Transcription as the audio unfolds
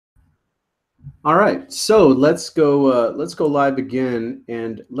All right, so let's go live again,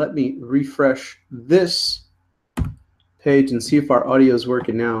 and let me refresh this page and see if our audio is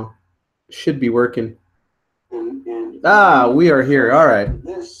working now. Should be working. We are here. All right.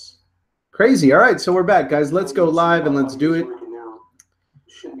 Crazy. All right, so we're back, guys. Let's go live and let's do it.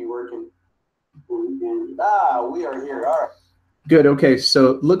 Should be working. We are here. All right. Good. Okay,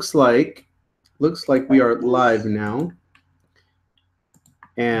 so looks like we are live now.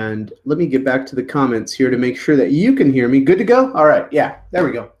 And let me get back to the comments here to make sure that you can hear me. Good to go? All right. Yeah, there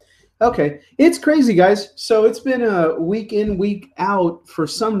we go. Okay. It's crazy, guys. So it's been a week in, week out. For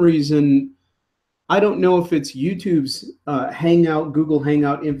some reason, I don't know if it's YouTube's Hangout, Google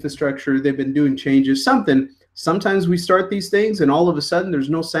Hangout infrastructure. They've been doing changes, something. Sometimes we start these things and all of a sudden there's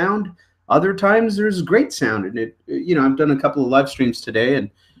no sound. Other times there's great sound. And it, I've done a couple of live streams today and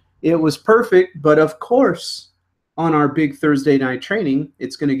it was perfect. But of course, on our big Thursday night training,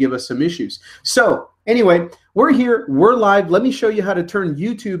 it's going to give us some issues. So anyway, we're here, we're live. Let me show you how to turn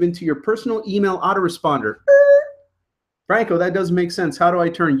YouTube into your personal email autoresponder. Franco, that does make sense. How do I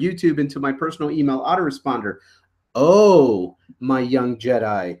turn YouTube into my personal email autoresponder? Oh, my young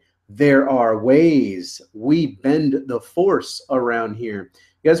Jedi, there are ways. We bend the force around here.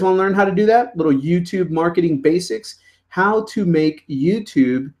 You guys want to learn how to do that? Little YouTube marketing basics. How to make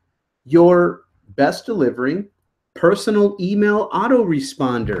YouTube your best delivering personal email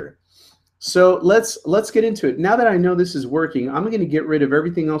autoresponder. So let's get into it. Now that I know this is working, I'm going to get rid of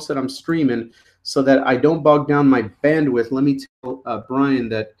everything else that I'm streaming so that I don't bog down my bandwidth. Let me tell Brian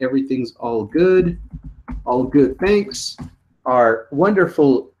that everything's all good. All good, thanks. Our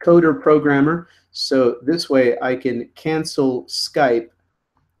wonderful coder programmer. So this way I can cancel Skype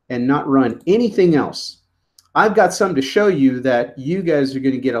and not run anything else. I've got some to show you that you guys are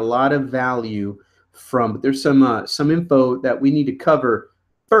going to get a lot of value from. But there's some info that we need to cover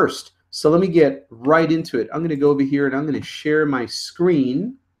first. So let me get right into it. I'm going to go over here and I'm going to share my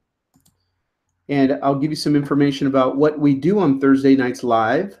screen. And I'll give you some information about what we do on Thursday nights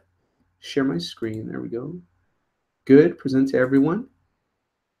live. Share my screen. There we go. Good. Present to everyone.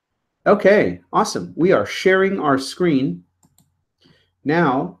 Okay. Awesome. We are sharing our screen.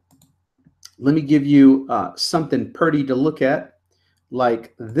 Now, let me give you something pretty to look at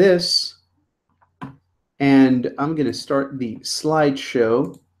like this. And I'm going to start the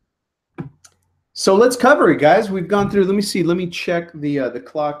slideshow. So let's cover it, guys. We've gone through. Let me see. Let me check the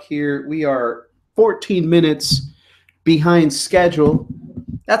clock here. We are 14 minutes behind schedule.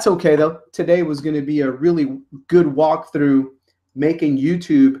 That's okay, though. Today was going to be a really good walkthrough making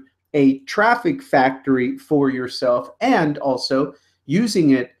YouTube a traffic factory for yourself and also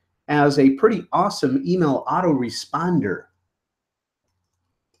using it as a pretty awesome email autoresponder.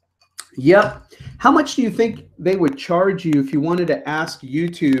 Yep. How much do you think they would charge you if you wanted to ask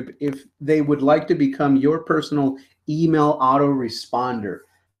YouTube if they would like to become your personal email autoresponder?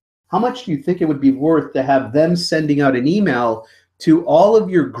 How much do you think it would be worth to have them sending out an email to all of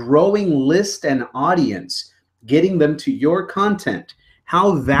your growing list and audience, getting them to your content?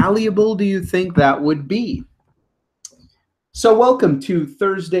 How valuable do you think that would be? So welcome to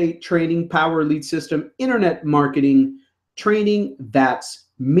Thursday Training Power Lead System Internet Marketing Training. That's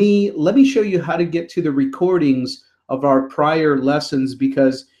me. Let me show you how to get to the recordings of our prior lessons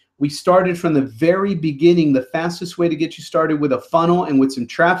because we started from the very beginning, the fastest way to get you started with a funnel and with some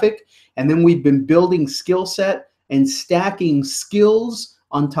traffic. And then we've been building skill set and stacking skills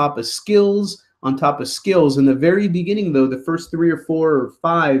on top of skills on top of skills. In the very beginning, though, the first 3 or 4 or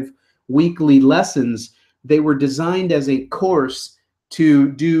 5 weekly lessons, they were designed as a course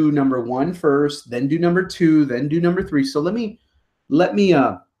to do number 1 first, then do number 2, then do number 3. So let me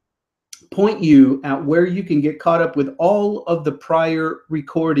point you at where you can get caught up with all of the prior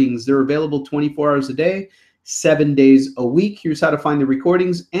recordings. They're available 24 hours a day, 7 days a week. Here's how to find the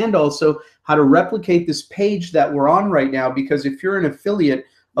recordings and also how to replicate this page that we're on right now, because if you're an affiliate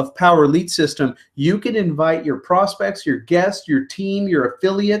of Power Lead System, you can invite your prospects, your guests, your team, your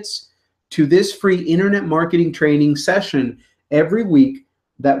affiliates to this free internet marketing training session every week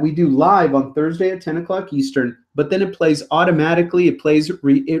that we do live on Thursday at 10 o'clock Eastern, but then it plays automatically. It plays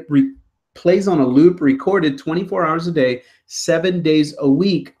on a loop, recorded 24 hours a day, 7 days a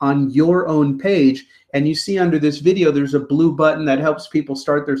week on your own page. And you see under this video, there's a blue button that helps people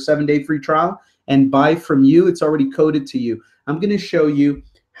start their 7-day free trial and buy from you. It's already coded to you. I'm going to show you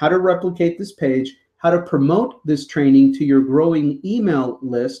how to replicate this page, how to promote this training to your growing email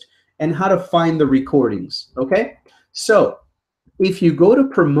list, and how to find the recordings. Okay? So if you go to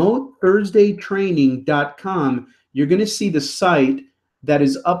promotethursdaytraining.com, you're going to see the site that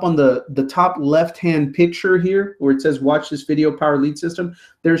is up on the top left-hand picture here where it says watch this video, Power Lead System.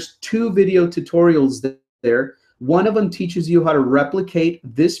 There's 2 video tutorials there. One of them teaches you how to replicate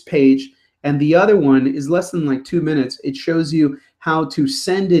this page, and the other one is less than like 2 minutes. It shows you how to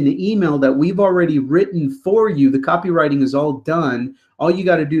send an email that we've already written for you. The copywriting is all done. All you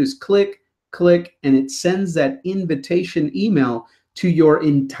got to do is click, and it sends that invitation email to your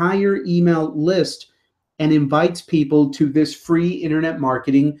entire email list and invites people to this free internet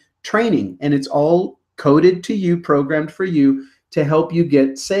marketing training. And it's all coded to you, programmed for you to help you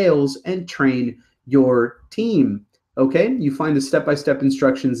get sales and train your team. Okay, you find the step-by-step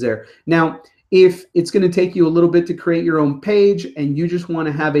instructions there. Now, if it's going to take you a little bit to create your own page and you just want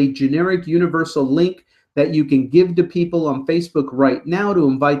to have a generic universal link that you can give to people on Facebook right now to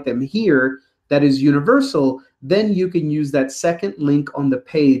invite them here that is universal, then you can use that second link on the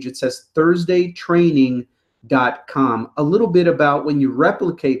page. It says thursdaytraining.com. A little bit about when you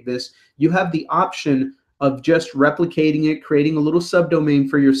replicate this, you have the option of just replicating it, creating a little subdomain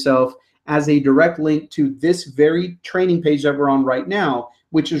for yourself as a direct link to this very training page that we're on right now,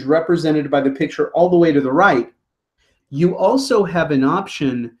 which is represented by the picture all the way to the right. You also have an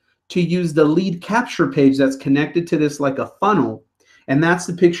option to use the lead capture page that's connected to this like a funnel. And that's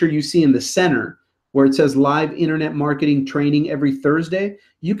the picture you see in the center where it says live internet marketing training every Thursday.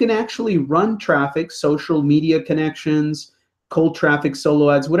 You can actually run traffic, social media connections, cold traffic, solo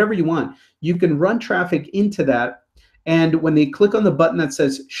ads, whatever you want. You can run traffic into that. And when they click on the button that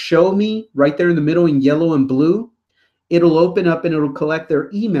says show me right there in the middle in yellow and blue, it'll open up and it'll collect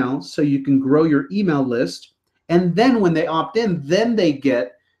their email so you can grow your email list. And then when they opt in, then they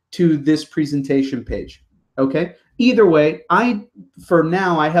get to this presentation page. Okay. Either way, for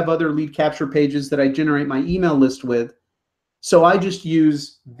now, I have other lead capture pages that I generate my email list with. So I just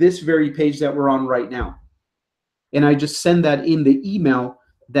use this very page that we're on right now. And I just send that in the email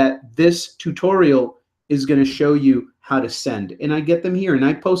that this tutorial is going to show you how to send. And I get them here and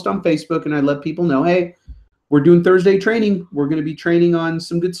I post on Facebook and I let people know, hey, we're doing Thursday training. We're going to be training on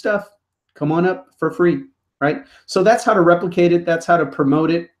some good stuff. Come on up for free, right? So that's how to replicate it. That's how to promote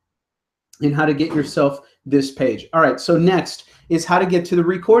it and how to get yourself this page. All right, so next is how to get to the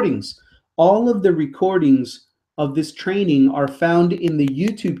recordings. All of the recordings of this training are found in the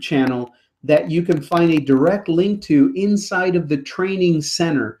YouTube channel that you can find a direct link to inside of the training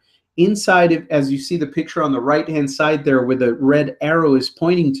center. Inside of, as you see the picture on the right-hand side there where the red arrow is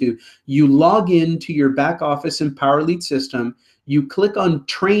pointing to, you log in to your back office in Power Lead System. You click on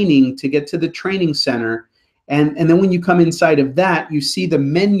training to get to the training center. And then when you come inside of that, you see the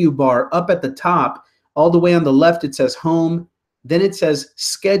menu bar up at the top. All the way on the left, it says home. Then it says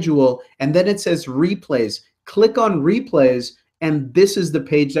schedule. And then it says replays. Click on replays. And this is the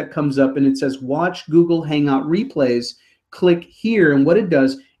page that comes up. And it says watch Google Hangout replays. Click here. And what it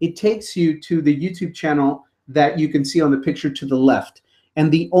does, it takes you to the YouTube channel that you can see on the picture to the left.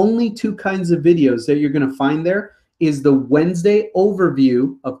 And the only 2 kinds of videos that you're going to find there is the Wednesday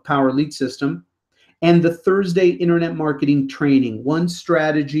overview of Power Lead System and the Thursday internet marketing training, 1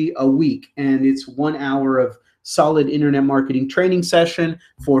 strategy a week. And it's 1 hour of solid internet marketing training session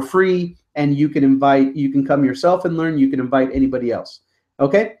for free. And you can come yourself and learn. You can invite anybody else.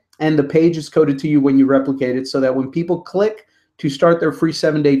 Okay. And the page is coded to you when you replicate it so that when people click to start their free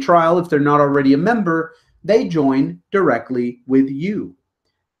 7-day trial, if they're not already a member, they join directly with you.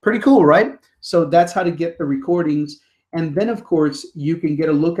 Pretty cool, right? So that's how to get the recordings. And then, of course, you can get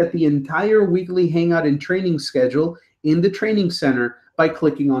a look at the entire weekly Hangout and training schedule in the training center by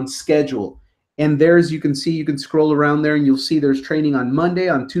clicking on schedule. And there, as you can see, you can scroll around there and you'll see there's training on Monday,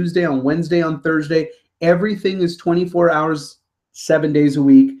 on Tuesday, on Wednesday, on Thursday. Everything is 24 hours, 7 days a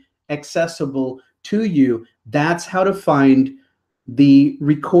week, accessible to you. That's how to find the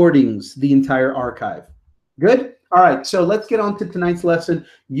recordings, the entire archive. Good? All right, so let's get on to tonight's lesson,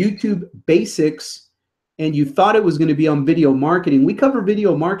 YouTube Basics. And you thought it was going to be on video marketing. We cover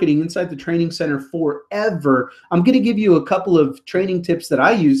video marketing inside the training center forever. I'm going to give you a couple of training tips that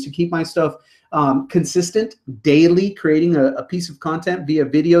I use to keep my stuff consistent, daily, creating a piece of content via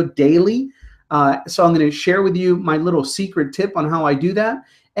video daily. So I'm going to share with you my little secret tip on how I do that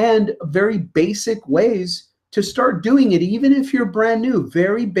and very basic ways to start doing it, even if you're brand new.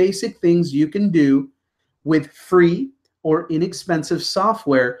 Very basic things you can do with free or inexpensive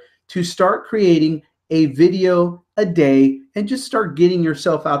software to start creating a video a day and just start getting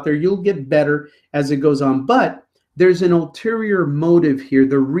yourself out there. You'll get better as it goes on. But there's an ulterior motive here.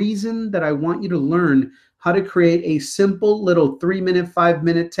 The reason that I want you to learn how to create a simple little 3-minute,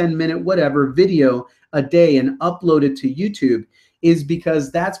 5-minute, 10-minute, whatever video a day and upload it to YouTube is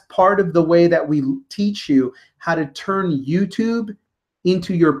because that's part of the way that we teach you how to turn YouTube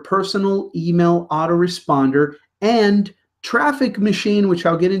into your personal email autoresponder and Traffic Machine, which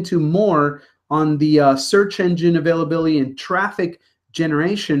I'll get into more on the search engine availability and traffic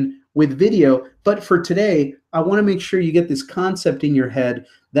generation with video. But for today, I want to make sure you get this concept in your head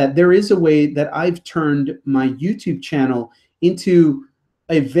that there is a way that I've turned my YouTube channel into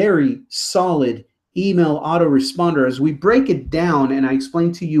a very solid email autoresponder. As we break it down and I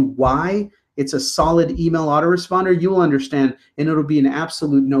explain to you why it's a solid email autoresponder, you will understand, and it'll be an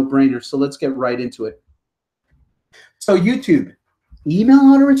absolute no-brainer. So let's get right into it. So YouTube, email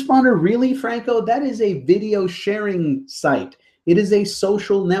autoresponder, really, Franco? That is a video sharing site. It is a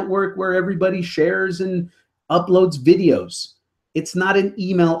social network where everybody shares and uploads videos. It's not an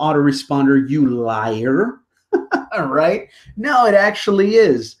email autoresponder, you liar. All right? No, it actually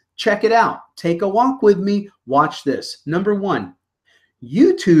is. Check it out. Take a walk with me. Watch this. Number one,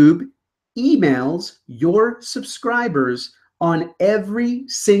 YouTube emails your subscribers on every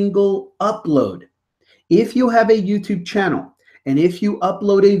single upload. If you have a YouTube channel and if you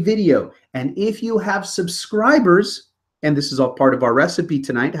upload a video and if you have subscribers, and this is all part of our recipe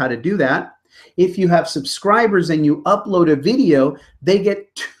tonight, how to do that. If you have subscribers and you upload a video, they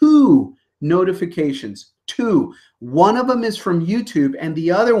get 2 notifications. 2. One of them is from YouTube and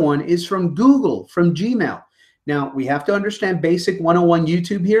the other one is from Google, from Gmail. Now, we have to understand Basic 101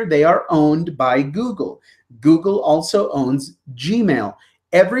 YouTube here. They are owned by Google. Google also owns Gmail.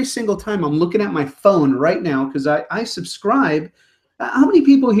 Every single time I'm looking at my phone right now, because I subscribe. How many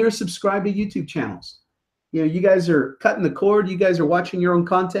people here subscribe to YouTube channels? You know, you guys are cutting the cord. You guys are watching your own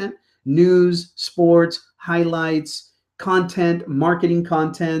content, news, sports, highlights, content, marketing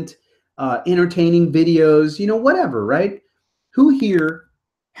content, entertaining videos, you know, whatever, right? Who here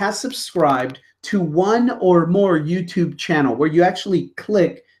has subscribed to one or more YouTube channel where you actually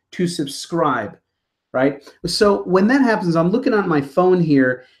click to subscribe, right? So when that happens, I'm looking on my phone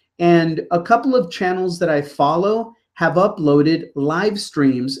here, and a couple of channels that I follow have uploaded live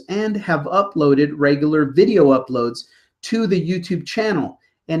streams and have uploaded regular video uploads to the YouTube channel.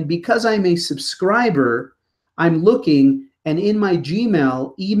 And because I'm a subscriber, I'm looking, and in my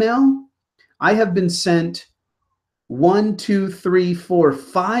Gmail email, I have been sent 1, 2, 3, 4,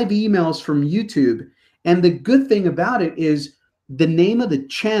 5 emails from YouTube. And the good thing about it is the name of the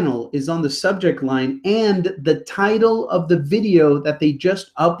channel is on the subject line, and the title of the video that they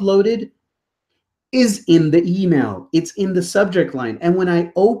just uploaded is in the email. It's in the subject line. And when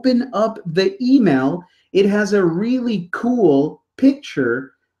I open up the email, it has a really cool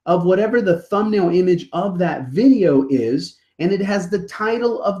picture of whatever the thumbnail image of that video is, and it has the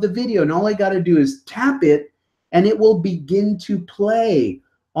title of the video. And all I got to do is tap it, and it will begin to play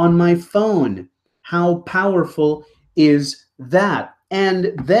on my phone. How powerful is that?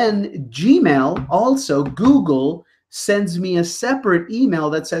 And then Gmail, also Google, sends me a separate email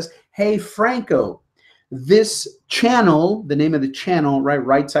that says, hey, Franco, this channel, the name of the channel,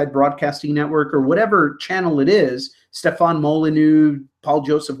 Right Side Broadcasting Network, or whatever channel it is, Stefan Molyneux, Paul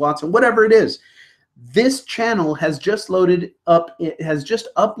Joseph Watson, whatever it is, this channel has just loaded up, it has just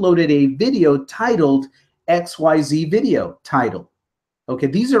uploaded a video titled XYZ video title. Okay,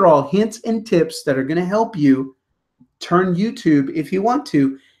 these are all hints and tips that are going to help you turn YouTube, if you want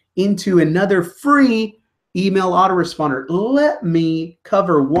to, into another free email autoresponder. Let me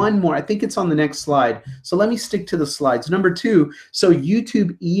cover one more. I think it's on the next slide. So let me stick to the slides. Number 2, so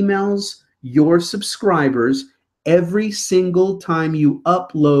YouTube emails your subscribers every single time you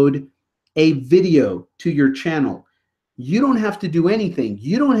upload a video to your channel. You don't have to do anything.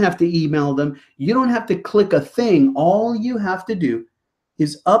 You don't have to email them. You don't have to click a thing. All you have to do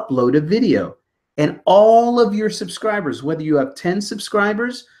is upload a video. And all of your subscribers, whether you have 10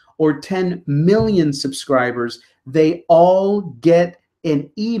 subscribers or 10 million subscribers, they all get an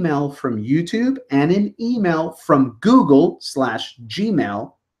email from YouTube and an email from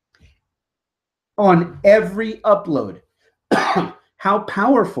Google/Gmail on every upload. How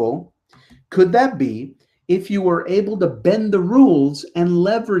powerful could that be if you were able to bend the rules and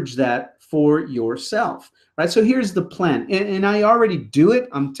leverage that for yourself, right? So here's the plan. And I already do it.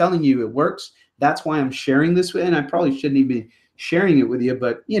 I'm telling you, it works. That's why I'm sharing this with, and I probably shouldn't even be sharing it with you,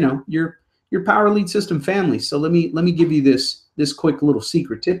 but you know, you're Power Lead System family. So let me give you this quick little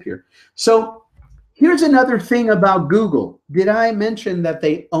secret tip here. So here's another thing about Google. Did I mention that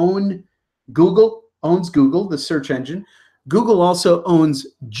they own Google, owns Google, the search engine? Google also owns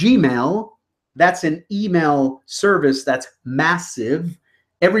Gmail. That's an email service that's massive.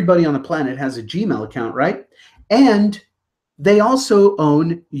 Everybody on the planet has a Gmail account, right? And they also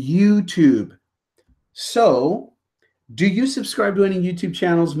own YouTube. So do you subscribe to any YouTube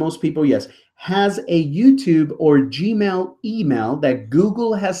channels? Most people, yes. has a YouTube or Gmail email that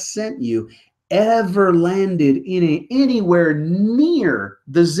Google has sent you ever landed in anywhere near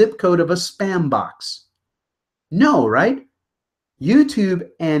the zip code of a spam box? No, right? YouTube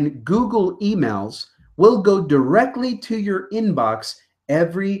and Google emails will go directly to your inbox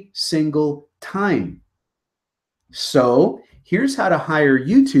every single time. So here's how to hire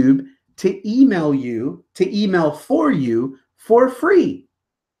YouTube to email for you for free.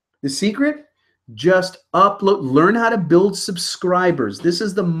 The secret? Just upload, learn how to build subscribers. This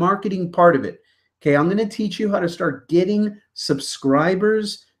is the marketing part of it. Okay, I'm going to teach you how to start getting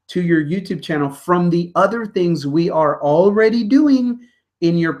subscribers to your YouTube channel from the other things we are already doing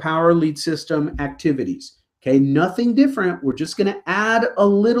in your Power Lead System activities. Okay, nothing different. We're just going to add a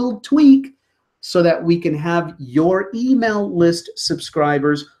little tweak so that we can have your email list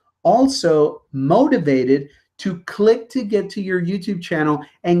subscribers also motivated to click to get to your YouTube channel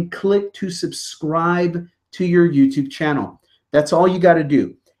and click to subscribe to your YouTube channel. That's all you got to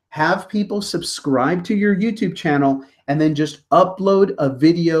do. Have people subscribe to your YouTube channel and then just upload a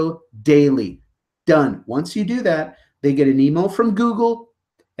video daily. Done. Once you do that, they get an email from Google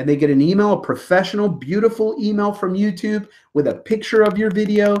and they get an email, a professional, beautiful email from YouTube with a picture of your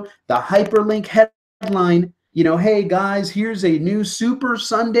video, the hyperlink headline, you know, hey guys, here's a new Super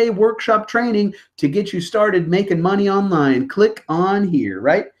Sunday workshop training to get you started making money online. Click on here,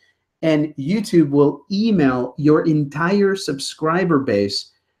 right? And YouTube will email your entire subscriber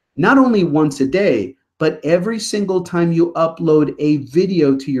base, not only once a day, but every single time you upload a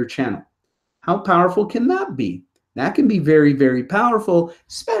video to your channel. How powerful can that be? That can be very, very powerful,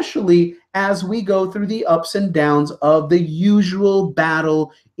 especially as we go through the ups and downs of the usual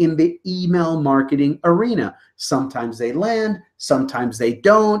battle in the email marketing arena. Sometimes they land, sometimes they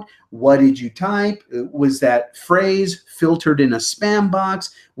don't. What did you type? Was that phrase filtered in a spam box?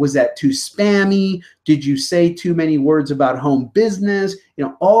 Was that too spammy? Did you say too many words about home business? You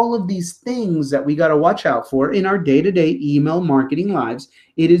know, all of these things that we got to watch out for in our day-to-day email marketing lives.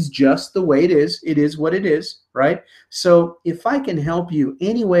 It is just the way it is. It is what it is, right? So if I can help you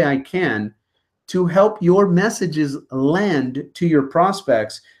any way I can to help your messages land to your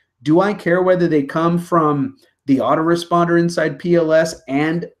prospects, do I care whether they come from the autoresponder inside PLS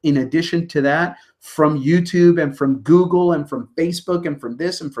and in addition to that, from YouTube and from Google and from Facebook and from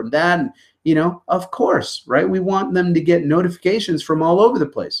this and from that? And, you know, of course, right? We want them to get notifications from all over the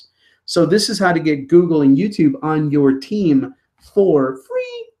place. So this is how to get Google and YouTube on your team for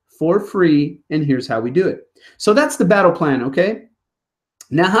free, and here's how we do it. So that's the battle plan, okay?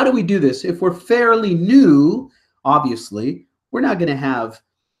 Now, how do we do this? If we're fairly new, obviously, we're not going to have,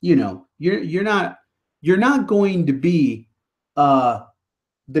 you know, you're not going to be the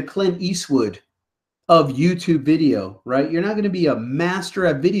Clint Eastwood of YouTube video, right? You're not going to be a master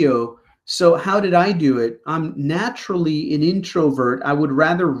at video. So how did I do it? I'm naturally an introvert. I would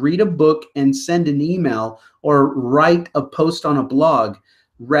rather read a book and send an email or write a post on a blog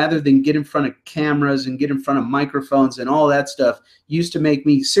rather than get in front of cameras and get in front of microphones and all that stuff. Used to make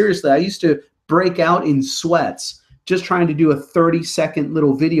me, seriously, I used to break out in sweats just trying to do a 30-second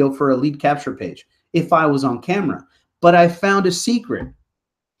little video for a lead capture page if I was on camera. But I found a secret.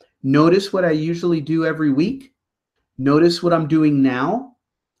 Notice what I usually do every week. Notice what I'm doing now.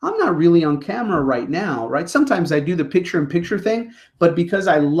 I'm not really on camera right now, right? Sometimes I do the picture-in-picture thing, but because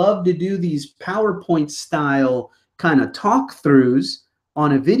I love to do these PowerPoint style kind of talk-throughs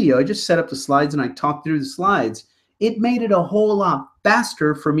on a video, I just set up the slides and I talk through the slides. It made it a whole lot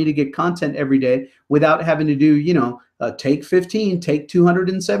faster for me to get content every day without having to do, you know, take 15, take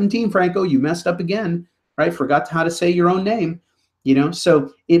 217, Franco, you messed up again, right? Forgot how to say your own name, you know?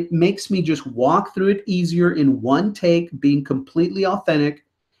 So it makes me just walk through it easier in one take, being completely authentic.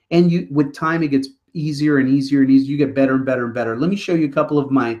 And you, with time, it gets easier and easier and easier. You get better and better and better. Let me show you a couple of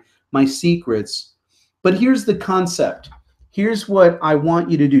my secrets. But here's the concept. Here's what I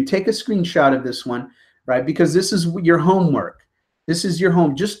want you to do. Take a screenshot of this one, right? Because this is your homework. This is your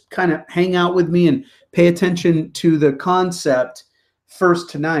home. Just kind of hang out with me and pay attention to the concept first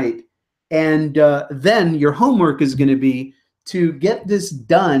tonight. And then your homework is going to be to get this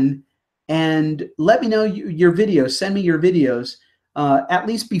done and let me know your videos. Send me your videos at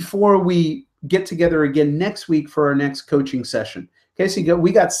least before we get together again next week for our next coaching session. Okay, so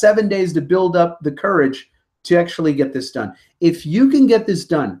we got 7 days to build up the courage to actually get this done. If you can get this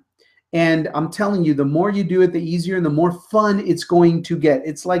done, and I'm telling you, the more you do it, the easier and the more fun it's going to get.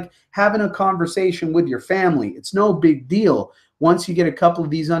 It's like having a conversation with your family. It's no big deal. Once you get a couple of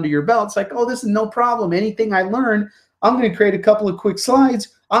these under your belt, it's like, oh, this is no problem. Anything I learn, I'm going to create a couple of quick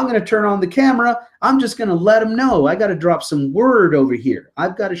slides. I'm going to turn on the camera. I'm just going to let them know I got to drop some word over here.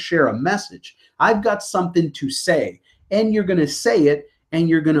 I've got to share a message. I've got something to say. And you're going to say it, and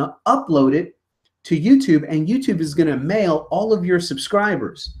you're going to upload it to YouTube, and YouTube is going to mail all of your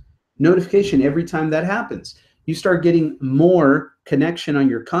subscribers notification every time that happens. You start getting more connection on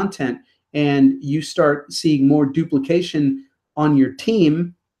your content, and you start seeing more duplication on your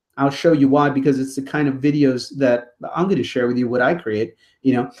team. I'll show you why, because it's the kind of videos that I'm going to share with you what I create,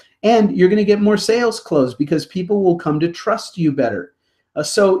 and you're going to get more sales closed because people will come to trust you better.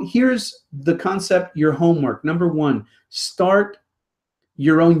 So here's the concept, your homework. Number one, start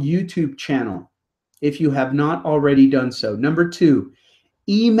your own YouTube channel if you have not already done so. Number two,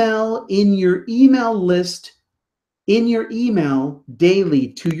 email in your email list, in your email daily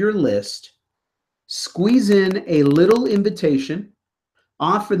to your list, squeeze in a little invitation,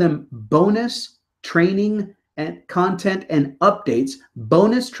 offer them bonus training and content and updates,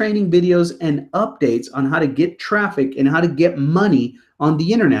 bonus training videos and updates on how to get traffic and how to get money on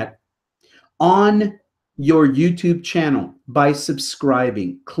the internet on your YouTube channel by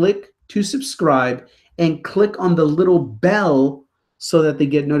subscribing. Click to subscribe and click on the little bell so that they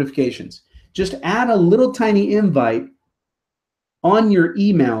get notifications. Just add a little tiny invite on your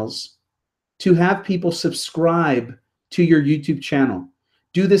emails to have people subscribe to your YouTube channel.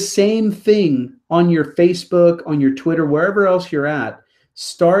 Do the same thing on your Facebook, on your Twitter, wherever else you're at.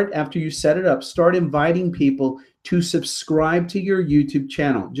 Start, after you set it up, start inviting people to subscribe to your YouTube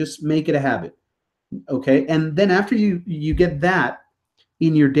channel. Just make it a habit, okay? And then after you get that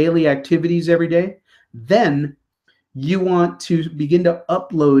in your daily activities every day, then you want to begin to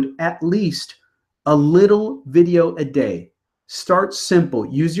upload at least a little video a day. Start simple.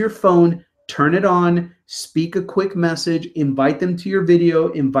 Use your phone, turn it on, speak a quick message, invite them to your video,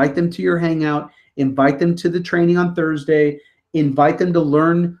 invite them to your hangout, invite them to the training on Thursday, invite them to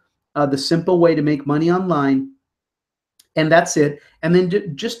learn the simple way to make money online. And that's it. And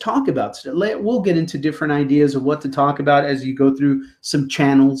then just talk about stuff. We'll get into different ideas of what to talk about as you go through some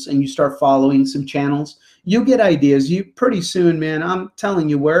channels and you start following some channels. You'll get ideas. You pretty soon, man, I'm telling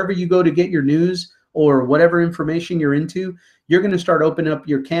you, wherever you go to get your news or whatever information you're into, you're going to start opening up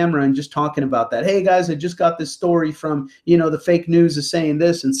your camera and just talking about that. Hey guys, I just got this story from, the fake news is saying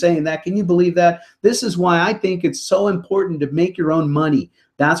this and saying that. Can you believe that? This is why I think it's so important to make your own money.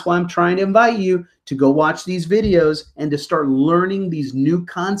 That's why I'm trying to invite you to go watch these videos and to start learning these new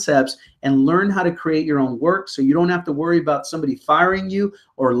concepts and learn how to create your own work so you don't have to worry about somebody firing you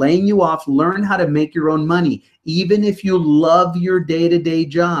or laying you off. Learn how to make your own money. Even if you love your day-to-day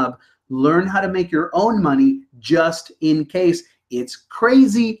job, learn how to make your own money just in case. It's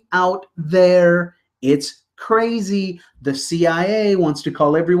crazy out there. It's crazy. The CIA wants to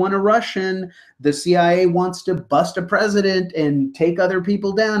call everyone a Russian. The CIA wants to bust a president and take other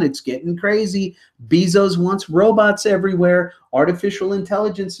people down. It's getting crazy. Bezos wants robots everywhere. Artificial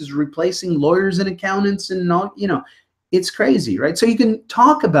intelligence is replacing lawyers and accountants and all, it's crazy, right? So you can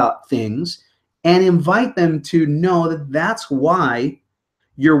talk about things and invite them to know that that's why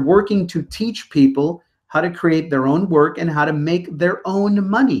you're working to teach people how to create their own work and how to make their own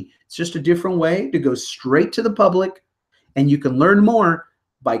money. It's just a different way to go straight to the public, and you can learn more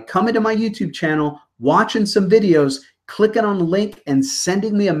by coming to my YouTube channel, watching some videos, clicking on the link, and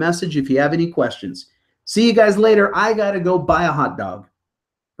sending me a message if you have any questions. See you guys later. I got to go buy a hot dog,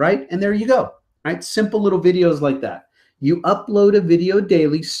 right? And there you go, right? Simple little videos like that. You upload a video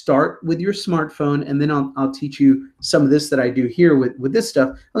daily, start with your smartphone, and then I'll teach you some of this that I do here with this stuff.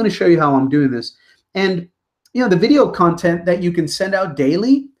 I'm going to show you how I'm doing this. And, the video content that you can send out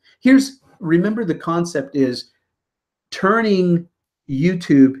daily, remember the concept is turning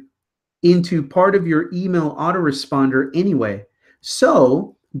YouTube into part of your email autoresponder anyway.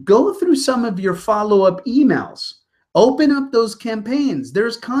 So go through some of your follow-up emails. Open up those campaigns.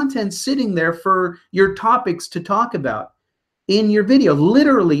 There's content sitting there for your topics to talk about in your video.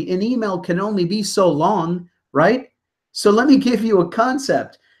 Literally, an email can only be so long, right? So let me give you a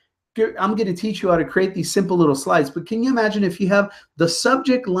concept. I'm going to teach you how to create these simple little slides, but can you imagine if you have the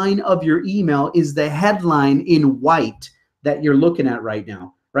subject line of your email is the headline in white that you're looking at right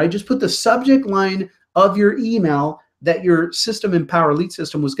now, right? Just put the subject line of your email that your System Empower Elite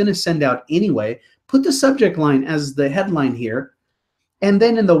system was going to send out anyway. Put the subject line as the headline here. And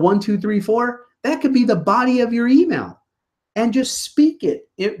then in the 1, 2, 3, 4, that could be the body of your email. And just speak it.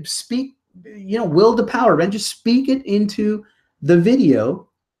 Will to power, and just speak it into the video.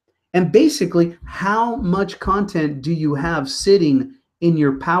 And basically, how much content do you have sitting in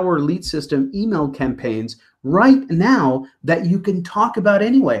your Power Elite System email campaigns right now that you can talk about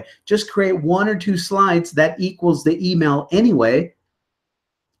anyway. Just create 1 or 2 slides that equals the email anyway,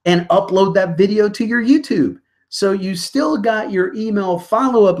 and upload that video to your YouTube. So you still got your email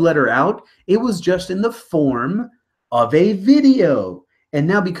follow-up letter out. It was just in the form of a video. And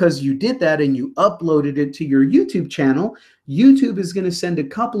now because you did that and you uploaded it to your YouTube channel, YouTube is going to send a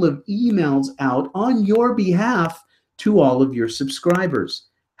couple of emails out on your behalf to all of your subscribers.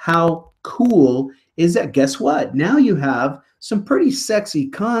 How cool is that? Guess what? Now you have some pretty sexy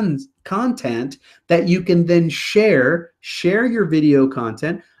content that you can then share your video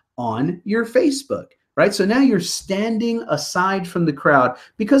content on your Facebook, right? So now you're standing aside from the crowd,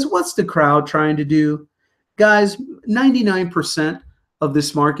 because what's the crowd trying to do? Guys, 99% of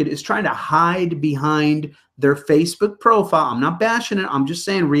this market is trying to hide behind their Facebook profile. I'm not bashing it. I'm just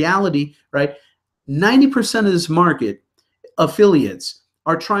saying reality, right? 90% of this market, affiliates,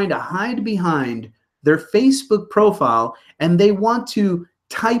 are trying to hide behind their Facebook profile, and they want to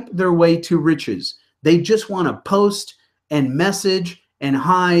type their way to riches. They just want to post and message and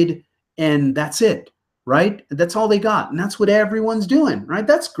hide, and that's it, right? That's all they got, and that's what everyone's doing, right?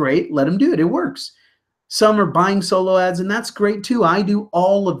 That's great. Let them do it. It works. Some are buying solo ads, and that's great too. I do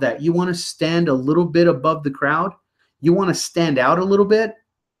all of that. You want to stand a little bit above the crowd? You want to stand out a little bit?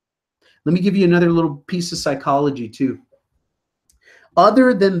 Let me give you another little piece of psychology too.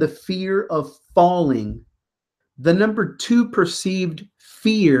 Other than the fear of falling, the number 2 perceived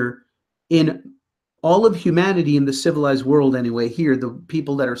fear in all of humanity, in the civilized world anyway, here, the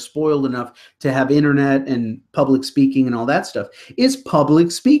people that are spoiled enough to have internet and public speaking and all that stuff, is public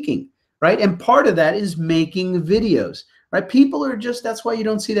speaking, right? And part of that is making videos, right? People are just, that's why you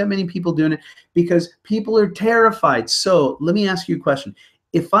don't see that many people doing it, because people are terrified. So let me ask you a question.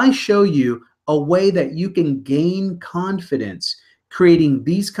 If I show you a way that you can gain confidence creating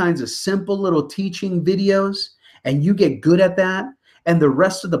these kinds of simple little teaching videos, and you get good at that, and the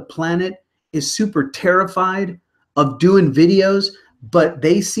rest of the planet is super terrified of doing videos, but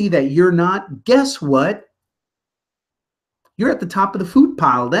they see that you're not, guess what? You're at the top of the food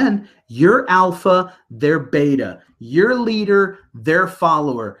pile then. You're alpha, they're beta. You're leader, they're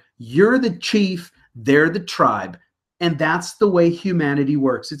follower. You're the chief, they're the tribe. And that's the way humanity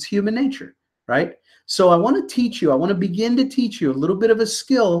works. It's human nature, right? So I want to teach you, I want to begin to teach you a little bit of a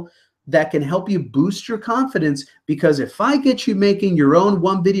skill that can help you boost your confidence, because if I get you making your own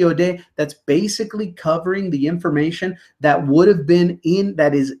 1 video a day that's basically covering the information that would have been in,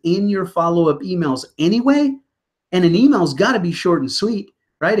 that is in your follow-up emails anyway, and an email's got to be short and sweet,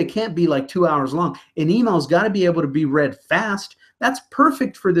 right? It can't be like 2 hours long. An email's got to be able to be read fast. That's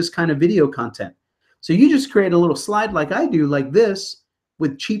perfect for this kind of video content. So you just create a little slide like I do, like this,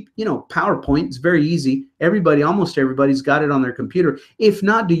 with cheap, PowerPoint. It's very easy. Everybody, almost everybody's got it on their computer. If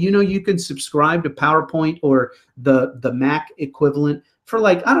not, do you know you can subscribe to PowerPoint or the Mac equivalent for,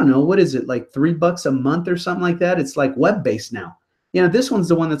 like, I don't know, what is it, like $3 a month or something like that? It's like web-based now. This one's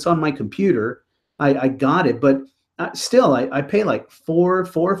the one that's on my computer. I got it, but still, I pay like $4 or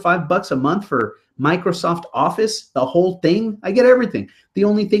 $5 a month for Microsoft Office, the whole thing. I get everything. The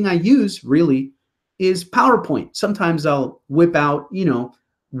only thing I use really is PowerPoint. Sometimes I'll whip out,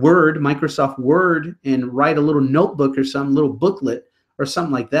 Word, Microsoft Word, and write a little notebook or some little booklet or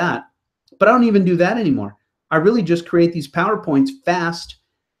something like that. But I don't even do that anymore. I really just create these PowerPoints fast.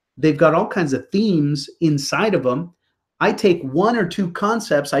 They've got all kinds of themes inside of them. I take 1 or 2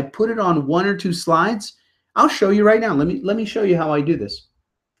 concepts, I put it on 1 or 2 slides. I'll show you right now. Let me show you how I do this.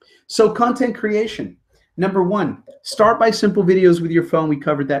 So content creation. Number 1, start by simple videos with your phone. We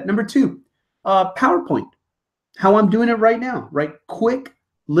covered that. Number 2, PowerPoint. How I'm doing it right now, right? Quick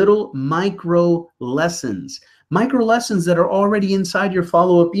little micro lessons that are already inside your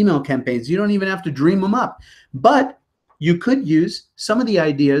follow-up email campaigns. You don't even have to dream them up, but you could use some of the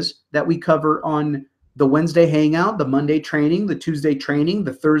ideas that we cover on the Wednesday Hangout, the Monday training, the Tuesday training,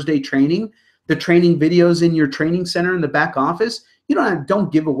 the Thursday training, the training videos in your training center in the back office. You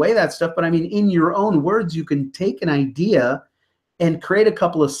don't give away that stuff, but I mean, in your own words, you can take an idea and create a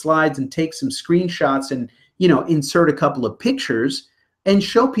couple of slides and take some screenshots and, insert a couple of pictures and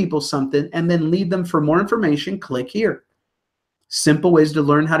show people something, and then leave them for more information. Click here. Simple ways to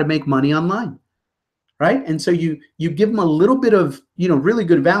learn how to make money online, right? And so you give them a little bit of, really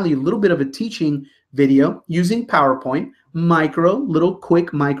good value, a little bit of a teaching video using PowerPoint, little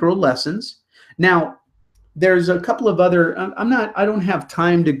quick micro lessons. Now, there's a couple of other, I don't have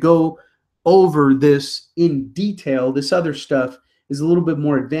time to go over this in detail. This other stuff is a little bit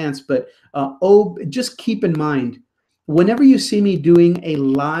more advanced, but just keep in mind, whenever you see me doing a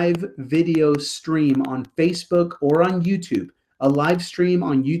live video stream on Facebook or on YouTube, a live stream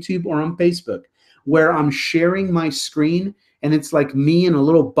on YouTube or on Facebook, where I'm sharing my screen and it's like me in a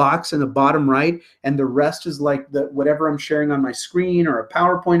little box in the bottom right, and the rest is like the whatever I'm sharing on my screen or a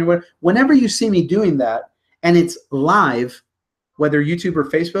PowerPoint or whatever. Whenever you see me doing that and it's live, whether YouTube or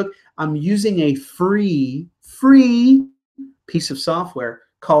Facebook, I'm using a free piece of software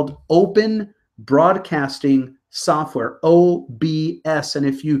called Open Broadcasting Software, OBS. And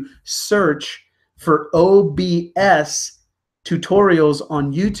if you search for OBS tutorials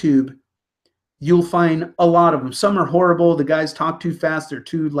on YouTube, you'll find a lot of them. Some are horrible. The guys talk too fast. They're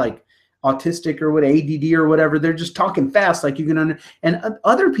too like autistic or what, ADD or whatever. They're just talking fast like you can and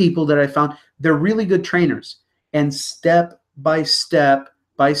other people that I found, they're really good trainers. And step by step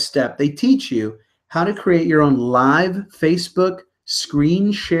by step, they teach you how to create your own live Facebook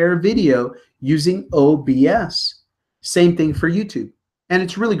screen share video using OBS. Same thing for YouTube. And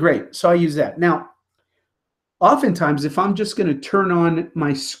it's really great. So I use that. Now, oftentimes, if I'm just going to turn on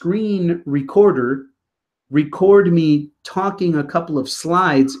my screen recorder, record me talking a couple of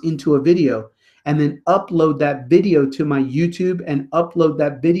slides into a video, and then upload that video to my YouTube and upload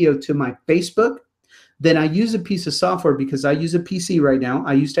that video to my Facebook, then I use a piece of software because I use a PC right now.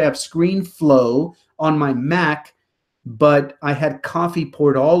 I used to have ScreenFlow on my Mac, but I had coffee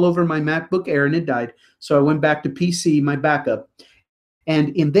poured all over my MacBook Air and it died. So I went back to PC, my backup.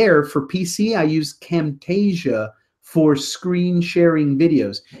 And in there for PC, I use Camtasia for screen sharing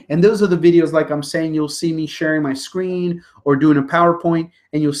videos. And those are the videos, like I'm saying, you'll see me sharing my screen or doing a PowerPoint,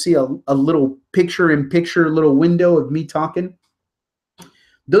 and you'll see a little picture-in-picture little window of me talking.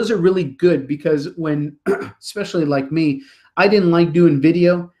 Those are really good because when, especially like me, I didn't like doing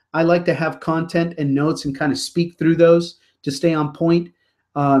video. I like to have content and notes and kind of speak through those to stay on point.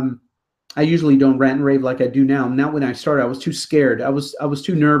 I usually don't rant and rave like I do now. Not when I started. I was too scared. I was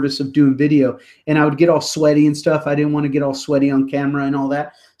too nervous of doing video, and I would get all sweaty and stuff. I didn't want to get all sweaty on camera and all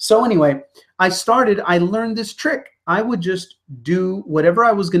that. So anyway, I learned this trick. I would just do whatever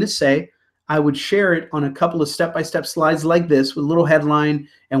I was going to say. I would share it on a couple of step-by-step slides like this with a little headline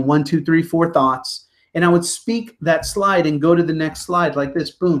and 1, 2, 3, 4 thoughts. And I would speak that slide and go to the next slide like this,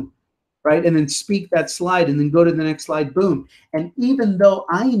 boom, right? And then speak that slide and then go to the next slide, boom. And even though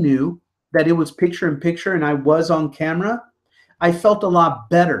I knew that it was picture-in-picture and I was on camera, I felt a lot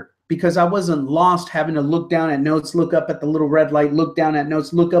better because I wasn't lost having to look down at notes, look up at the little red light, look down at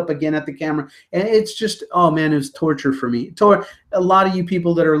notes, look up again at the camera. And it's just, oh man, it was torture for me. A lot of you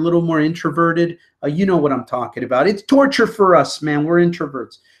people that are a little more introverted, you know what I'm talking about. It's torture for us, man. We're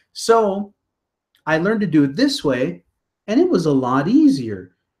introverts. So I learned to do it this way, and it was a lot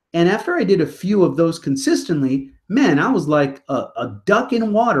easier. And after I did a few of those consistently, man, I was like a duck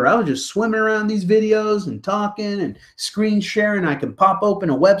in water. I was just swimming around these videos and talking and screen sharing. I can pop open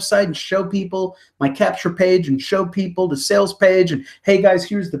a website and show people my capture page and show people the sales page. And hey guys,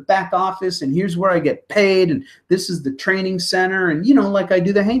 here's the back office and here's where I get paid. And this is the training center. And you know, like I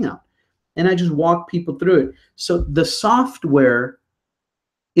do the Hangout. And I just walk people through it. So the software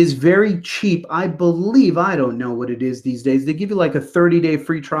is very cheap. I believe, I don't know what it is these days. They give you like a 30-day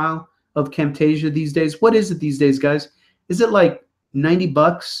free trial of Camtasia these days. What is it these days, guys? Is it like 90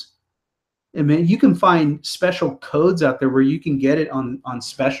 bucks? I mean, you can find special codes out there where you can get it on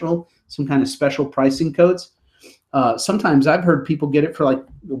special, some kind of special pricing codes. Sometimes I've heard people get it for like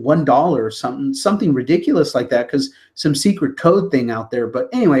 $1 or something ridiculous like that because some secret code thing out there. But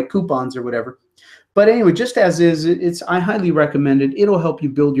anyway, coupons or whatever. But anyway, just as is, I highly recommend it. It'll help you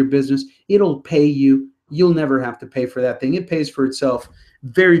build your business. It'll pay you. You'll never have to pay for that thing. It pays for itself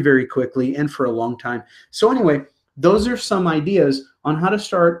very, very quickly and for a long time. So anyway, those are some ideas on how to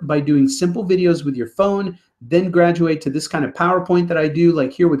start by doing simple videos with your phone, then graduate to this kind of PowerPoint that I do,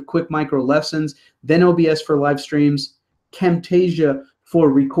 like here with quick micro lessons, then OBS for live streams, Camtasia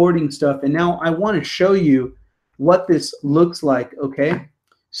for recording stuff. And now I want to show you what this looks like, okay?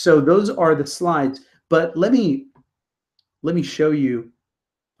 So those are the slides, but let me show you.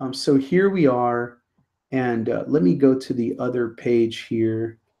 So here we are, and let me go to the other page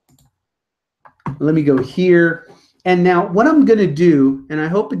here. Let me go here. And now what I'm going to do, and I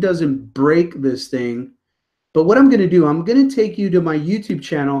hope it doesn't break this thing, but what I'm going to do, I'm going to take you to my YouTube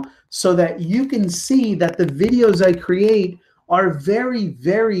channel so that you can see that the videos I create are very,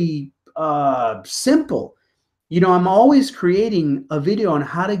 very simple. You know, I'm always creating a video on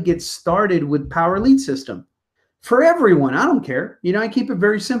how to get started with Power Lead System for everyone. I don't care. You know, I keep it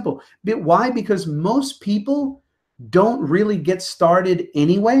very simple. But why? Because most people don't really get started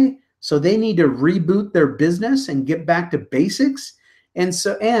anyway. So they need to reboot their business and get back to basics.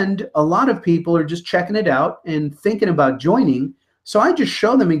 And a lot of people are just checking it out and thinking about joining. So I just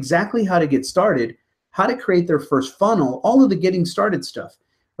show them exactly how to get started, how to create their first funnel, all of the getting started stuff.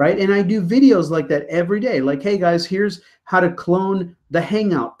 right? And I do videos like that every day. Like, hey guys, here's how to clone the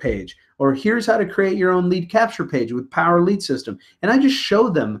Hangout page, or here's how to create your own lead capture page with Power Lead System. And I just show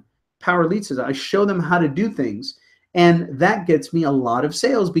them Power Lead System. I show them how to do things. And that gets me a lot of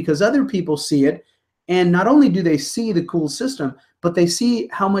sales because other people see it. And not only do they see the cool system, but they see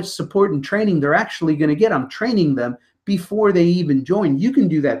how much support and training they're actually going to get. I'm training them before they even join. You can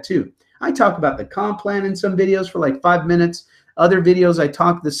do that too. I talk about the comp plan in some videos for like 5 minutes. Other videos, I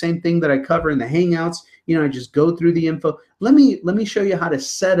talk the same thing that I cover in the Hangouts. You know, I just go through the info. Let me show you how to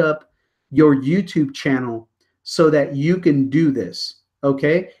set up your YouTube channel so that you can do this,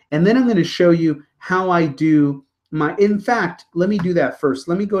 okay? And then I'm going to show you how I do my, in fact, let me do that first.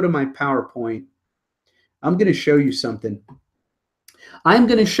 Let me go to my PowerPoint. I'm going to show you something. I'm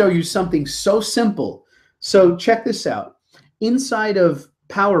going to show you something so simple. So check this out. Inside of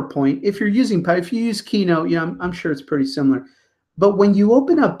PowerPoint, if you use Keynote, you know, I'm sure it's pretty similar. But when you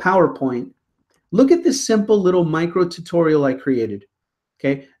open up PowerPoint, look at this simple little micro tutorial I created.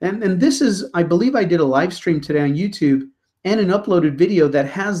 Okay, and this is, I believe I did a live stream today on YouTube and an uploaded video that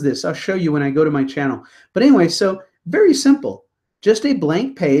has this. I'll show you when I go to my channel. But anyway, so very simple, just a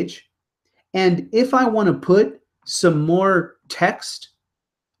blank page. And if I want to put some more text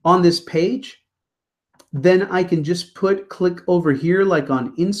on this page, then I can just click over here, like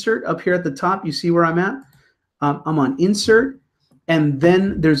on insert up here at the top. You see where I'm at? I'm on insert. And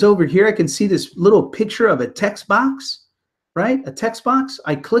then there's over here, I can see this little picture of a text box, right? A text box.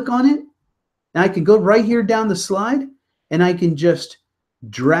 I click on it and I can go right here down the slide and I can just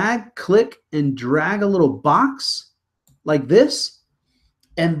click and drag a little box like this.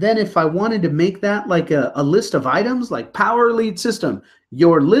 And then if I wanted to make that like a list of items, like Power Lead System,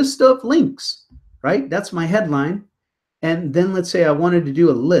 your list of links, right? That's my headline. And then let's say I wanted to do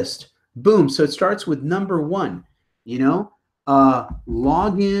a list. Boom. So it starts with number 1, you know,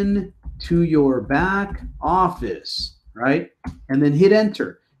 log in to your back office, right? And then hit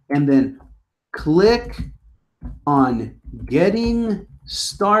enter. And then click on getting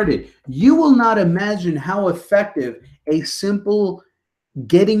started. You will not imagine how effective a simple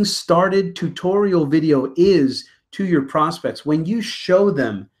getting started tutorial video is to your prospects when you show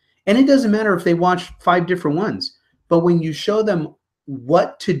them. And it doesn't matter if they watch 5 different ones, but when you show them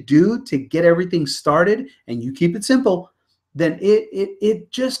what to do to get everything started and you keep it simple, then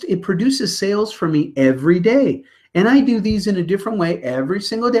it produces sales for me every day. And I do these in a different way every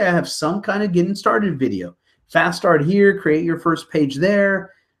single day. I have some kind of getting started video. Fast start here, create your first page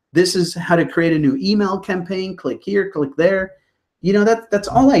there. This is how to create a new email campaign. Click here, click there. You know, that's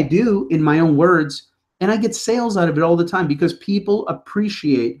all I do in my own words. And I get sales out of it all the time because people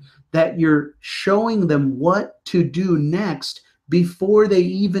appreciate that you're showing them what to do next before they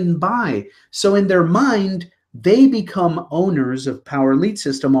even buy. So in their mind, they become owners of Power Lead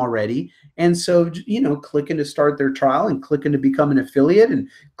System already. And so, you know, clicking to start their trial and clicking to become an affiliate and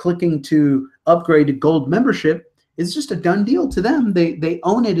clicking to upgrade to gold membership is just a done deal to them. They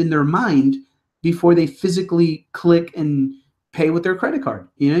own it in their mind before they physically click and pay with their credit card.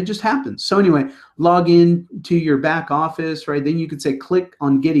 You know, it just happens. So anyway, log in to your back office, right? Then you could say click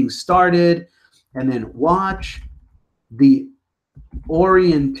on getting started and then watch the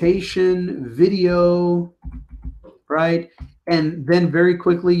orientation video, right? And then very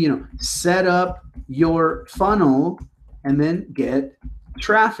quickly, you know, set up your funnel and then get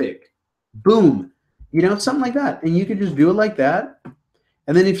traffic. Boom. You know, something like that. And you can just do it like that.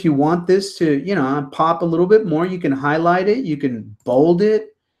 And then if you want this to, you know, pop a little bit more, you can highlight it. You can bold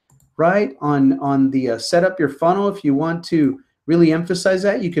it, right? On the set up your funnel. If you want to really emphasize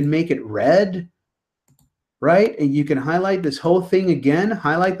that, you can make it red, right? And you can highlight this whole thing again,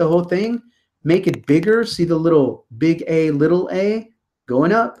 highlight the whole thing, make it bigger. See the little big A, little a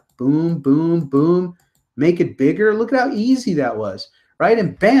going up, boom, boom, boom. Make it bigger. Look at how easy that was, right?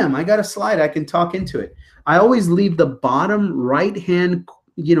 And bam, I got a slide. I can talk into it. I always leave the bottom right-hand,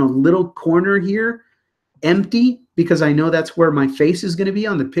 you know, little corner here empty because I know that's where my face is going to be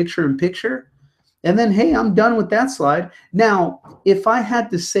on the picture-in-picture. And then, hey, I'm done with that slide. Now, if I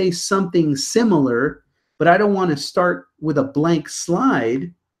had to say something similar, but I don't want to start with a blank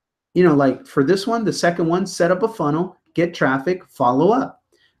slide, you know, like for this one, the second one, set up a funnel, get traffic, follow up,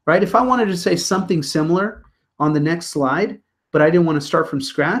 right? If I wanted to say something similar on the next slide, but I didn't want to start from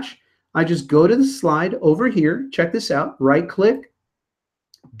scratch, I just go to the slide over here. Check this out. Right click,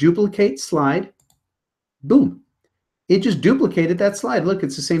 duplicate slide. Boom. It just duplicated that slide. Look,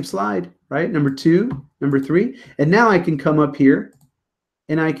 it's the same slide, right? Number 2, number 3. And now I can come up here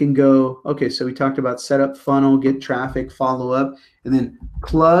and I can go, okay, so we talked about set up funnel, get traffic, follow up, and then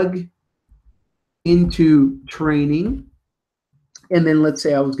plug into training. And then let's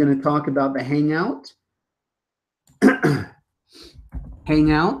say I was going to talk about the Hangout.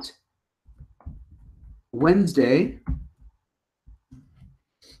 Hangout Wednesday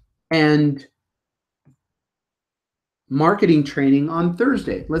and marketing training on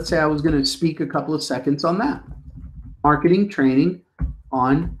Thursday. Let's say I was going to speak a couple of seconds on that. Marketing training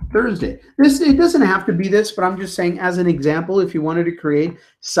on Thursday. It doesn't have to be this, but I'm just saying as an example, if you wanted to create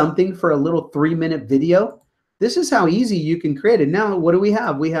something for a little 3-minute video, this is how easy you can create it. Now, what do we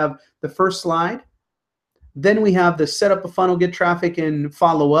have? We have the first slide. Then we have the set up a funnel, get traffic, and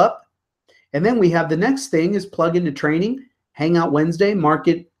follow up. And then we have the next thing is plug into training, Hangout Wednesday,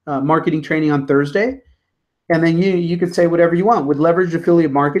 marketing training on Thursday. And then you could say whatever you want. With leveraged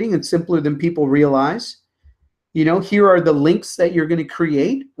affiliate marketing, it's simpler than people realize. You know, here are the links that you're going to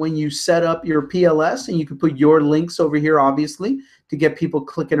create when you set up your PLS, and you can put your links over here, obviously, to get people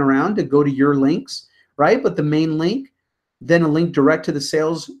clicking around to go to your links, right? But the main link, then a link direct to the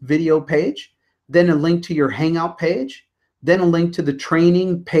sales video page, then a link to your Hangout page, then a link to the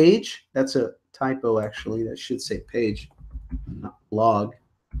training page. That's a typo, actually. That should say page, not blog.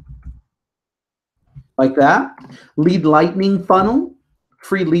 Like that. Lead lightning funnel,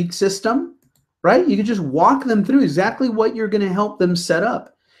 free lead system, right? You can just walk them through exactly what you're going to help them set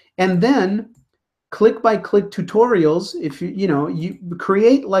up. And then click by click tutorials. If you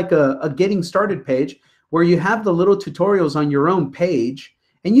create like a getting started page where you have the little tutorials on your own page,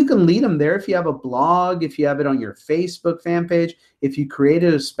 and you can lead them there if you have a blog, if you have it on your Facebook fan page, if you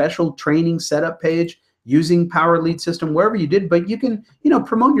created a special training setup page using Power Lead System, wherever you did. But you can,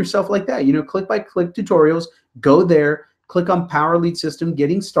 promote yourself like that. Click by click tutorials, go there, click on Power Lead System,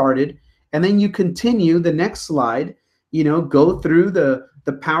 getting started, and then you continue the next slide, go through the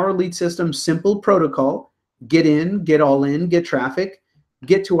Power Lead System simple protocol, get in, get all in, get traffic,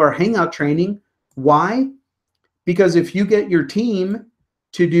 get to our Hangout training. Why? Because if you get your team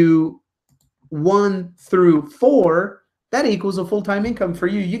to do 1 through 4, that equals a full-time income for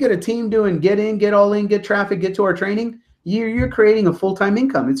you. You get a team doing get in, get all in, get traffic, get to our training, you're creating a full-time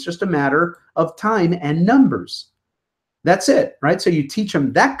income. It's just a matter of time and numbers. That's it, right? So you teach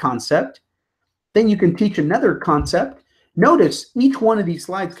them that concept, then you can teach another concept. Notice each one of these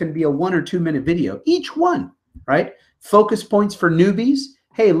slides can be a 1 or 2 minute video, each one, right? Focus points for newbies.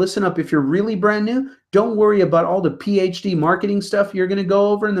 Hey, listen up, if you're really brand new, don't worry about all the PhD marketing stuff you're going to go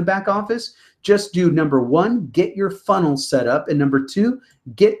over in the back office. Just do number 1, get your funnel set up, and number 2,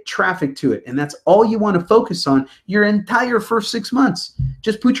 get traffic to it. And that's all you want to focus on your entire first 6 months.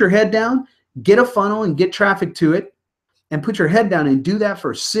 Just put your head down, get a funnel and get traffic to it, and put your head down and do that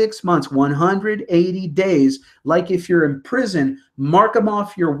for 6 months, 180 days. Like if you're in prison, mark them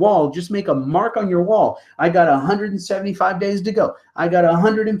off your wall. Just make a mark on your wall. I got 175 days to go. I got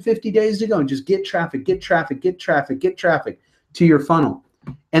 150 days to go. And just get traffic, get traffic, get traffic, get traffic to your funnel.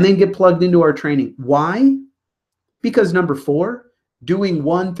 And then get plugged into our training. Why? Because number 4, doing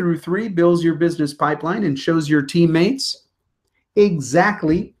 1 through 3 builds your business pipeline and shows your teammates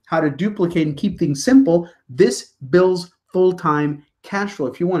exactly how to duplicate and keep things simple. This builds full-time cash flow.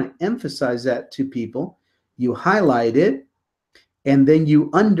 If you want to emphasize that to people, you highlight it and then you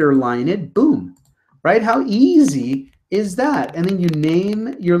underline it, boom, right? How easy is that? And then you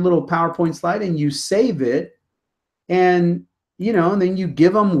name your little PowerPoint slide and you save it, and and then you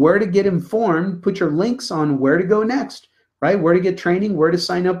give them where to get informed, put your links on where to go next, right? Where to get training, where to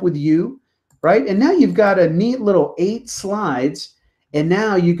sign up with you, right? And now you've got a neat little 8 slides, and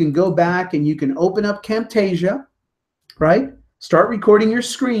now you can go back and you can open up Camtasia, right? Start recording your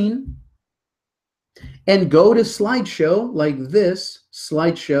screen and go to slideshow like this,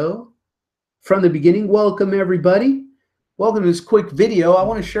 slideshow from the beginning. Welcome, everybody. Welcome to this quick video. I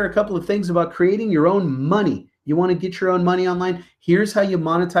want to share a couple of things about creating your own money. You want to get your own money online? Here's how you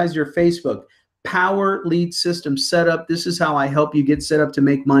monetize your Facebook. Power Lead System setup. This is how I help you get set up to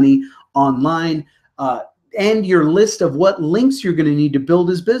make money online. And your list of what links you're going to need to build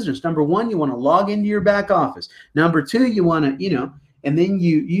this business. Number 1, you want to log into your back office. Number 2, you want to, and then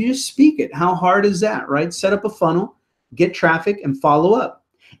you just speak it. How hard is that, right? Set up a funnel, get traffic, and follow up.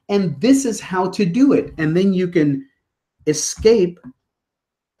 And this is how to do it. And then you can escape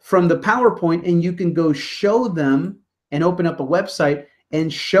from the PowerPoint and you can go show them and open up a website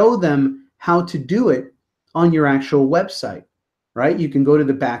and show them how to do it on your actual website, right? You can go to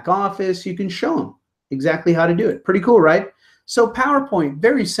the back office, you can show them exactly how to do it. Pretty cool, right? So PowerPoint,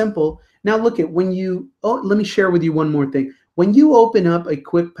 very simple. Now look at when you, let me share with you one more thing. When you open up a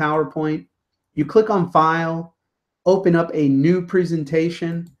quick PowerPoint, you click on File, open up a new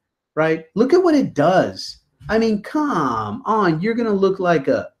presentation, right? Look at what it does. I mean, come on, you're gonna look like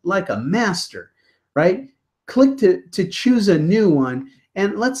a master, right? click to choose a new one.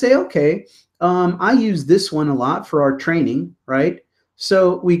 And let's say, okay, I use this one a lot for our training, right?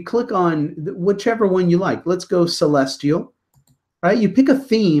 So we click on whichever one you like. Let's go Celestial, right? You pick a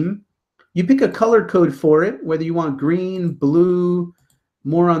theme, you pick a color code for it, whether you want green, blue,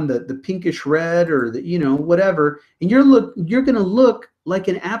 more on the pinkish red, or the, you know, whatever. And you're going to look like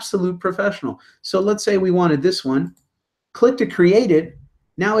an absolute professional. So let's say we wanted this one. Click to create it.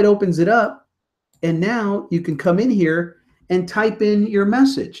 Now it opens it up, and now you can come in here and type in your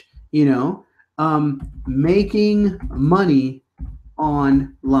message, you know, making money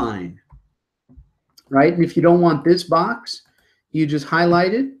online, right? And if you don't want this box, you just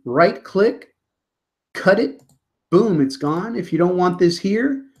highlight it, right click, cut it, boom, it's gone. If you don't want this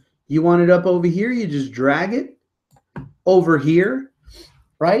here, you want it up over here, you just drag it over here,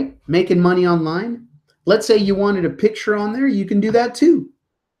 right? Making money online. Let's say you wanted a picture on there, you can do that too,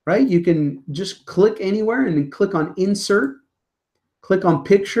 right? You can just click anywhere and then click on insert, click on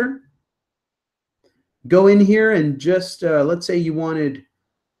picture, go in here and just, let's say you wanted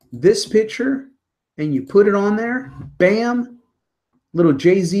this picture and you put it on there, bam, little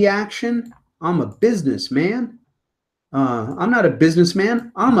Jay-Z action. I'm a businessman. I'm not a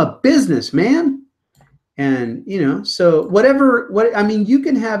businessman. I'm a businessman. And, you know, so I mean, you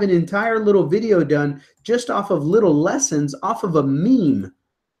can have an entire little video done just off of little lessons, off of a meme,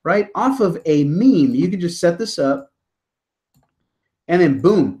 right? Off of a meme. You can just set this up and then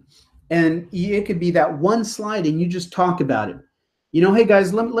boom. And it could be that one slide and you just talk about it. You know, hey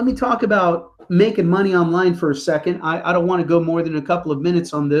guys, let me talk about making money online for a second. I don't want to go more than a couple of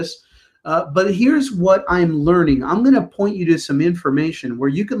minutes on this. But here's what I'm learning. I'm going to point you to some information where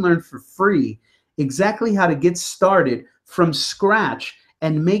you can learn for free exactly how to get started from scratch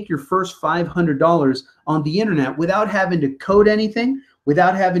and make your first $500 on the internet without having to code anything,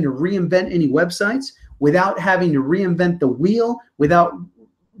 without having to reinvent any websites, without having to reinvent the wheel, without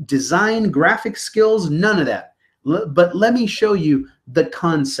design, graphic skills, none of that. But let me show you the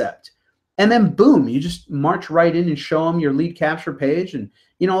concept. And then boom, you just march right in and show them your lead capture page and,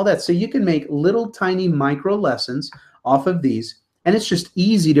 you know, all that. So you can make little tiny micro lessons off of these. And it's just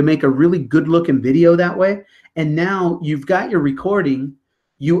easy to make a really good looking video that way. And now you've got your recording,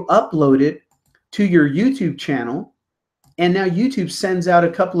 you upload it to your YouTube channel, and now YouTube sends out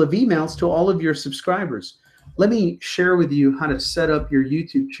a couple of emails to all of your subscribers. Let me share with you how to set up your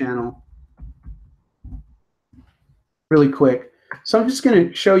YouTube channel really quick. So I'm just going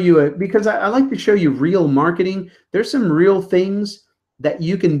to show you because I like to show you real marketing. There's some real things that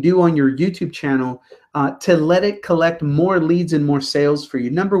you can do on your YouTube channel to let it collect more leads and more sales for you.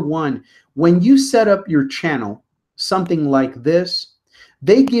 Number one, when you set up your channel, something like this,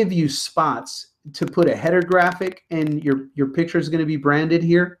 they give you spots to put a header graphic, and your picture is going to be branded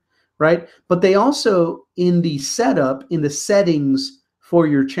here, right? But they also, in the setup, in the settings for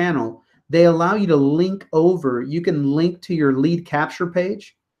your channel, they allow you to link over. You can link to your lead capture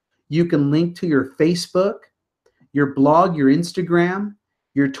page. You can link to your Facebook, your blog, your Instagram,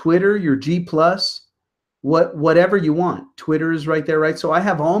 your Twitter, your G+, whatever you want. Twitter is right there, right? So I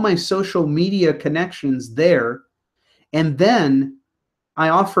have all my social media connections there. And then I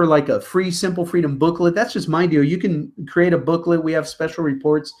offer like a free Simple Freedom booklet. That's just my deal. You can create a booklet. We have special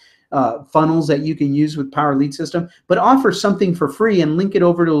reports, funnels that you can use with Power Lead System, but offer something for free and link it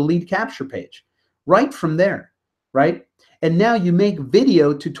over to a lead capture page right from there, right? And now you make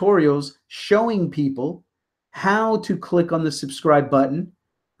video tutorials showing people how to click on the subscribe button,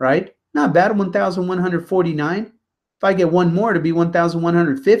 right? Not bad, 1,149. If I get one more to be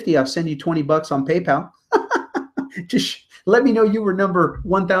 1,150, I'll send you 20 bucks on PayPal. Just let me know you were number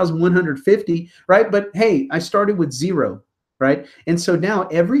 1,150, right? But hey, I started with 0, right? And so now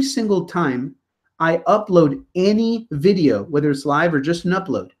every single time I upload any video, whether it's live or just an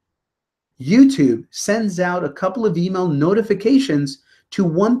upload, YouTube sends out a couple of email notifications to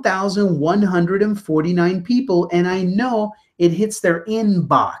 1,149 people, and I know it hits their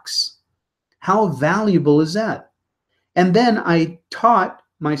inbox. How valuable is that? And then I taught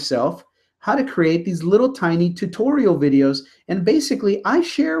myself how to create these little tiny tutorial videos, and basically I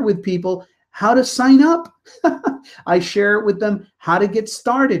share with people how to sign up. I share with them how to get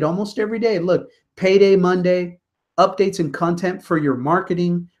started almost every day. Look, payday Monday, updates and content for your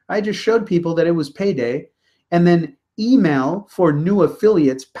marketing. I just showed people that it was payday. And then email for new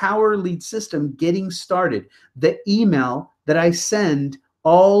affiliates, Power Lead System getting started. The email that I send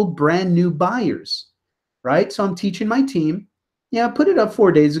all brand new buyers, right? So I'm teaching my team. Yeah, I put it up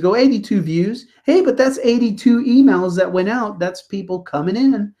 4 days ago, 82 views. Hey, but that's 82 emails that went out. That's people coming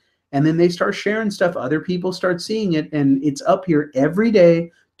in. And then they start sharing stuff. Other people start seeing it. And it's up here every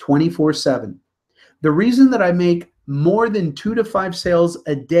day, 24/7. The reason that I make more than 2 to 5 sales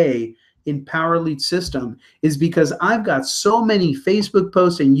a day in Power Lead System is because I've got so many Facebook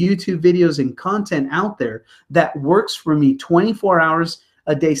posts and YouTube videos and content out there that works for me 24 hours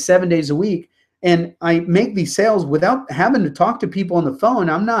a day, 7 days a week. And I make these sales without having to talk to people on the phone.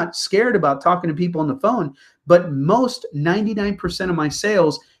 I'm not scared about talking to people on the phone, but most 99% of my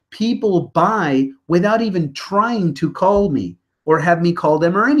sales, people buy without even trying to call me or have me call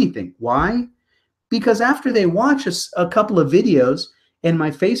them or anything. Why? Because after they watch a couple of videos and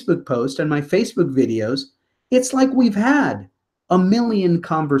my Facebook post and my Facebook videos, it's like we've had a million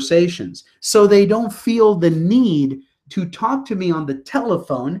conversations. So they don't feel the need to talk to me on the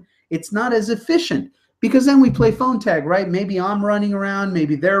telephone. It's not as efficient because then we play phone tag, right? Maybe I'm running around,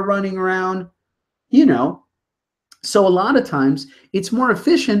 maybe they're running around, you know. So a lot of times it's more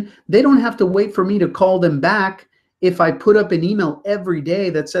efficient. They don't have to wait for me to call them back if I put up an email every day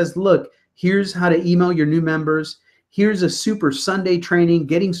that says, look, here's how to email your new members. Here's a super Sunday training,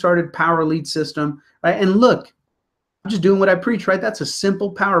 getting started Power Lead System, right? And look, I'm just doing what I preach, right? That's a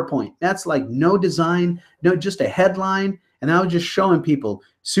simple PowerPoint. That's like no design, no, just a headline. And I was just showing people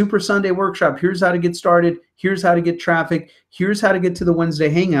Super Sunday Workshop. Here's how to get started. Here's how to get traffic. Here's how to get to the Wednesday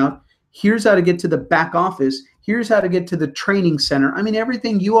Hangout. Here's how to get to the back office. Here's how to get to the training center. I mean,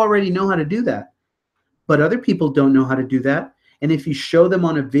 everything, you already know how to do that. But other people don't know how to do that. And if you show them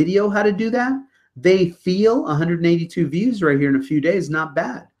on a video how to do that, they feel 182 views right here in a few days, not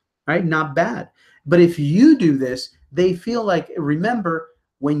bad, right? Not bad. But if you do this, they feel like, remember,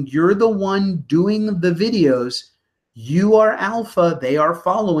 when you're the one doing the videos, you are alpha, they are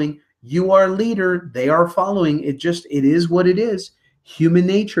following. You are leader, they are following. It is what it is. Human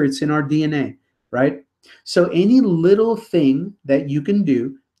nature, it's in our DNA, right? So any little thing that you can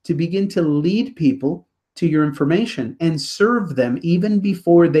do to begin to lead people to your information and serve them even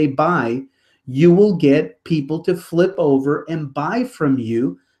before they buy, you will get people to flip over and buy from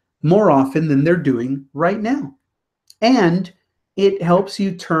you more often than they're doing right now. And it helps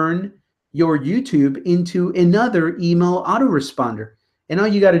you turn your YouTube into another email autoresponder. And all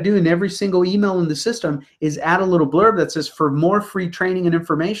you got to do in every single email in the system is add a little blurb that says, for more free training and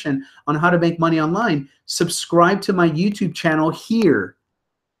information on how to make money online, subscribe to my YouTube channel here.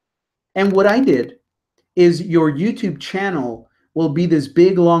 And what I did is your YouTube channel will be this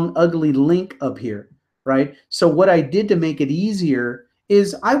big, long, ugly link up here, right? So what I did to make it easier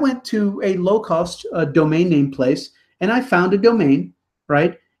is I went to a low-cost domain name place and I found a domain,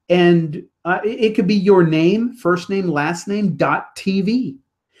 right? And it could be your name, first name, last name, .tv.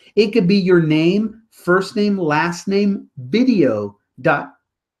 It could be your name, first name, last name, video.com,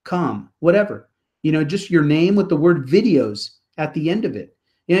 whatever. You know, just your name with the word videos at the end of it.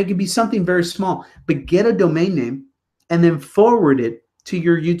 You know, it could be something very small, but get a domain name and then forward it to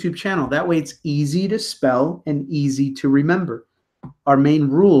your YouTube channel. That way it's easy to spell and easy to remember. Our main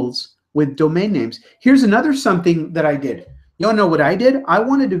rules with domain names. Here's another something that I did. You don't know what I did? I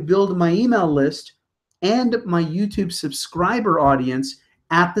wanted to build my email list and my YouTube subscriber audience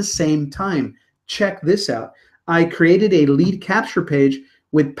at the same time. Check this out. I created a lead capture page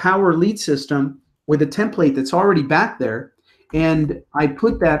with Power Lead System with a template that's already back there. And I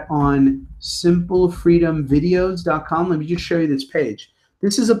put that on simplefreedomvideos.com. Let me just show you this page.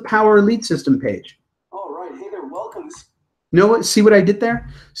 This is a Power Lead System page. All right. Hey there. Welcome. You know what? See what I did there?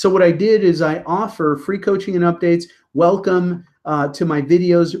 So what I did is I offer free coaching and updates. Welcome to my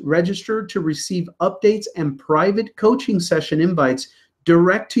videos. Register to receive updates and private coaching session invites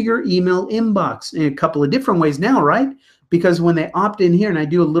direct to your email inbox in a couple of different ways now, right? Because when they opt in here and I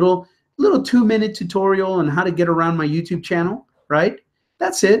do a little 2-minute tutorial on how to get around my YouTube channel, right?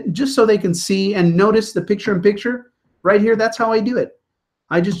 That's it. Just so they can see and notice the picture-in-picture right here. That's how I do it.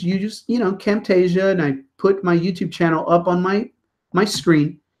 You just, you know, Camtasia, and I put my YouTube channel up on my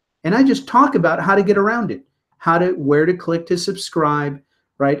screen, and I just talk about how to get around it, where to click to subscribe,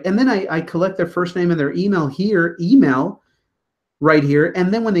 right? And then I collect their first name and their email here, right here,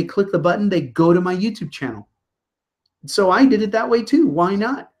 and then when they click the button, they go to my YouTube channel. So I did it that way too. Why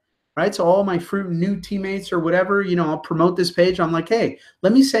not? Right? So all my new teammates or whatever, you know, I'll promote this page. I'm like, hey,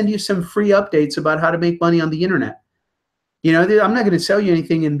 let me send you some free updates about how to make money on the internet. You know, I'm not going to sell you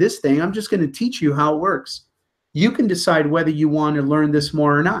anything in this thing. I'm just going to teach you how it works. You can decide whether you want to learn this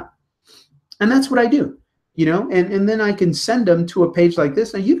more or not. And that's what I do, you know, and then I can send them to a page like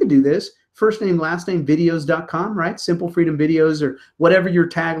this. Now you can do this, first name, last name, videos.com, right? Simple Freedom Videos, or whatever your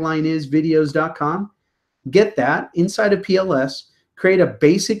tagline is, videos.com. Get that inside of PLS, create a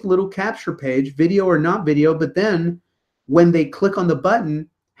basic little capture page, video or not video, but then when they click on the button,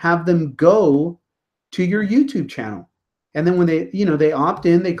 have them go to your YouTube channel. And then when they, you know, they opt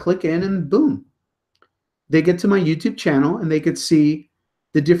in, they click in, and boom, they get to my YouTube channel and they could see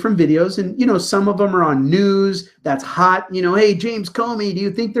the different videos. And, you know, some of them are on news that's hot. You know, hey, James Comey, do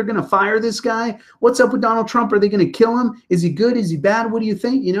you think they're going to fire this guy? What's up with Donald Trump? Are they going to kill him? Is he good? Is he bad? What do you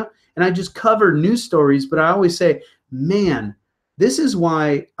think? You know, and I just cover news stories, but I always say, man, this is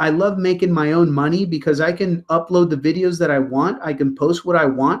why I love making my own money, because I can upload the videos that I want. I can post what I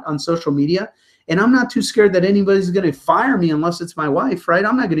want on social media, and I'm not too scared that anybody's going to fire me unless it's my wife, right?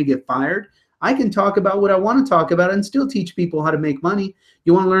 I'm not going to get fired. I can talk about what I want to talk about and still teach people how to make money.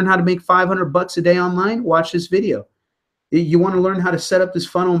 You want to learn how to make $500 a day online? Watch this video. You want to learn how to set up this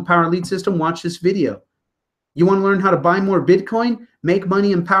funnel and power lead system? Watch this video. You want to learn how to buy more Bitcoin, make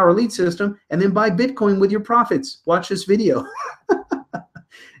money in power lead system, and then buy Bitcoin with your profits? Watch this video.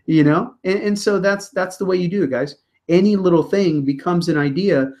 You know, and so that's the way you do it, guys. Any little thing becomes an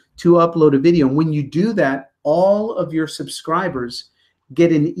idea to upload a video. And when you do that, all of your subscribers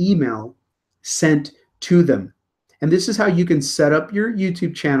get an email sent to them. And this is how you can set up your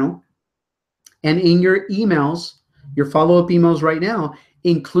YouTube channel. And in your emails, your follow-up emails right now,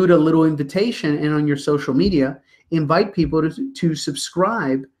 include a little invitation, and on your social media, invite people to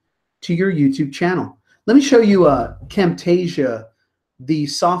subscribe to your YouTube channel. Let me show you Camtasia, the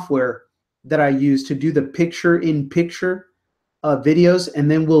software that I use to do the picture-in-picture videos, and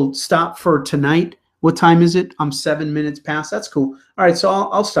then we'll stop for tonight. What time is it? I'm 7 minutes past. That's cool. All right, so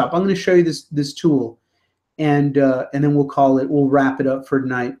I'll stop. I'm going to show you this tool, and then we'll call it. We'll wrap it up for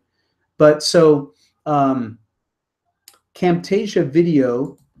tonight. But so Camtasia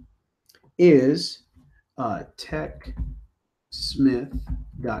Video is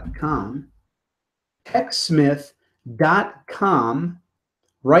TechSmith.com. TechSmith.com.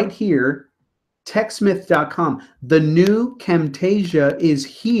 Right here, TechSmith.com. The new Camtasia is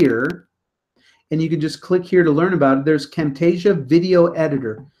here, and you can just click here to learn about it. There's Camtasia Video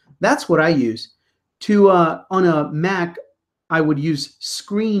Editor. That's what I use. On a Mac, I would use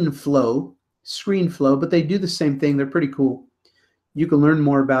ScreenFlow, but they do the same thing. They're pretty cool. You can learn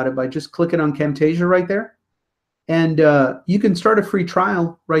more about it by just clicking on Camtasia right there, and you can start a free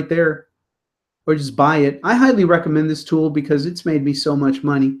trial right there, or just buy it. I highly recommend this tool because it's made me so much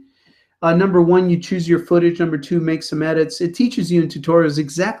money. Number one, you choose your footage. Number two, make some edits. It teaches you in tutorials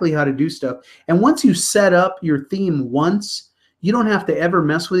exactly how to do stuff. And once you set up your theme once, you don't have to ever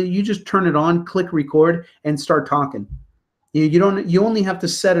mess with it. You just turn it on, click record, and start talking. You only have to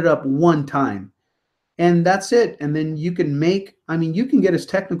set it up one time, and that's it. And then you can make, I mean, you can get as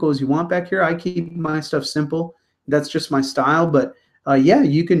technical as you want back here. I keep my stuff simple. That's just my style. But yeah,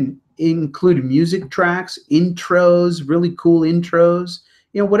 you can include music tracks, intros, really cool intros,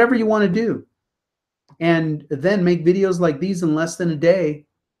 you know, whatever you want to do. And then make videos like these in less than a day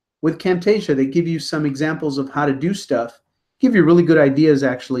with Camtasia. They give you some examples of how to do stuff, give you really good ideas,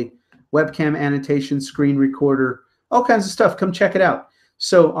 actually. Webcam annotation, screen recorder, all kinds of stuff. Come check it out.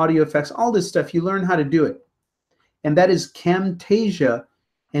 So audio effects, all this stuff, you learn how to do it. And that is Camtasia.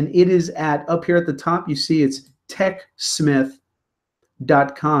 And it is up here at the top, you see it's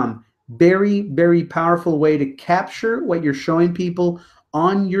TechSmith.com. Very, very powerful way to capture what you're showing people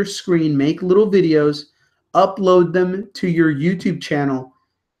on your screen, make little videos, upload them to your YouTube channel,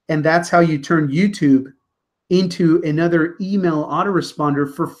 and that's how you turn YouTube into another email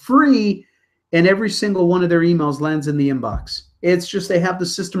autoresponder for free, and every single one of their emails lands in the inbox. It's just they have the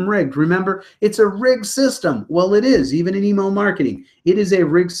system rigged. Remember, it's a rigged system. Well, it is, even in email marketing. It is a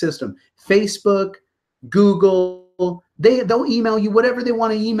rigged system. Facebook, Google, they'll email you whatever they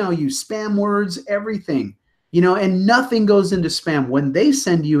want to email you, spam words, everything, you know, and nothing goes into spam. When they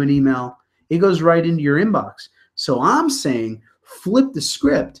send you an email, it goes right into your inbox. So I'm saying flip the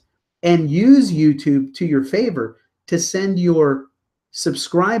script and use YouTube to your favor to send your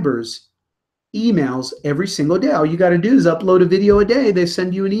subscribers emails every single day. All you got to do is upload a video a day. They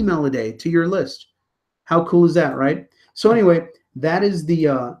send you an email a day to your list. How cool is that, right? So anyway, that is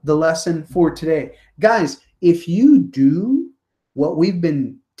the lesson for today. Guys, if you do what we've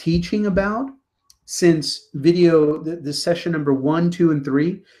been teaching about since the session number 1, 2, and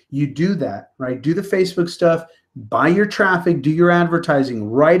 3, you do that, right? Do the Facebook stuff, buy your traffic, do your advertising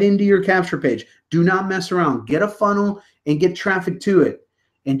right into your capture page. Do not mess around. Get a funnel and get traffic to it,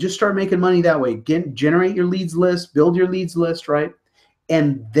 and just start making money that way. Generate your leads list, build your leads list, right?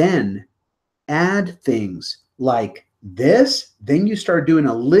 And then add things like this. Then you start doing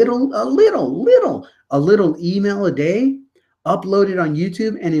a little email a day, upload it on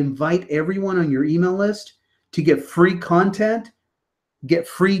YouTube, and invite everyone on your email list to get free content, get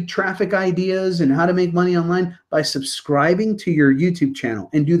free traffic ideas, and how to make money online by subscribing to your YouTube channel.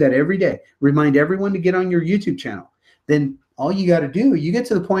 And do that every day. Remind everyone to get on your YouTube channel. Then All you got to do, you get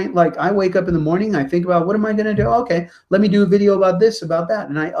to the point, like I wake up in the morning, I think about what am I going to do? Okay, let me do a video about this, about that.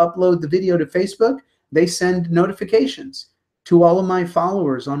 And I upload the video to Facebook. They send notifications to all of my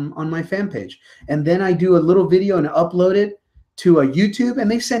followers on my fan page. And then I do a little video and upload it to a YouTube, and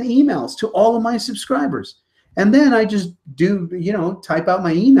they send emails to all of my subscribers. And then I just do, type out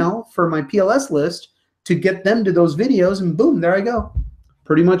my email for my PLS list to get them to those videos, and boom, there I go.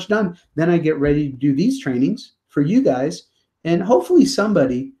 Pretty much done. Then I get ready to do these trainings for you guys. And hopefully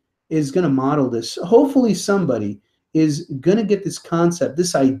somebody is going to model this. Hopefully somebody is going to get this concept,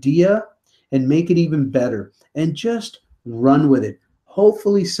 this idea, and make it even better and just run with it.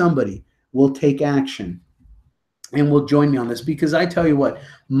 Hopefully somebody will take action and will join me on this, because I tell you what,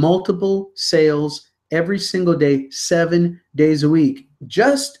 multiple sales every single day, 7 days a week,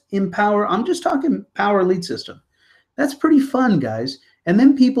 just in Power. I'm just talking Power Lead System. That's pretty fun, guys. And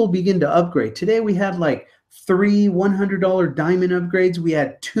then people begin to upgrade. Today we had like 3 $100 diamond upgrades. We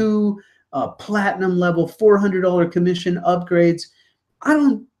had 2 platinum level $400 commission upgrades. I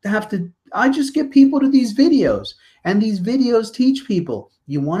don't have to, I just get people to these videos, and these videos teach people.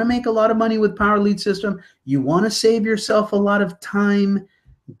 You want to make a lot of money with Power Lead System. You want to save yourself a lot of time.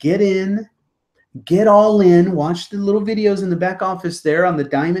 Get in, get all in, watch the little videos in the back office there on the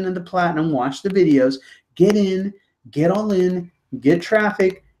diamond and the platinum. Watch the videos, get in, get all in, get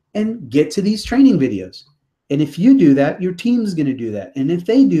traffic, and get to these training videos. And if you do that, your team's going to do that. And if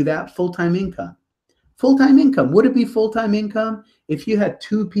they do that, full-time income. Full-time income. Would it be full-time income if you had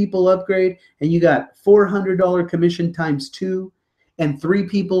 2 people upgrade and you got $400 commission times 2, and 3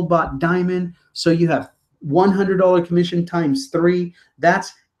 people bought diamond, so you have $100 commission times 3?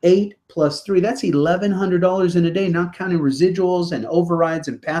 That's 8 plus 3. That's $1,100 in a day, not counting residuals and overrides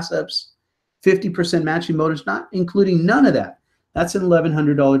and pass-ups, 50% matching bonus, not including none of that. That's an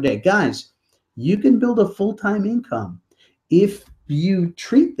 $1,100 a day. Guys, you can build a full-time income if you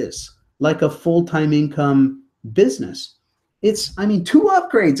treat this like a full-time income business. It's, 2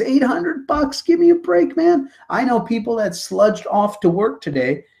 upgrades, $800. Give me a break, man. I know people that sludged off to work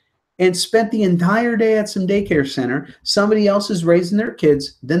today and spent the entire day at some daycare center. Somebody else is raising their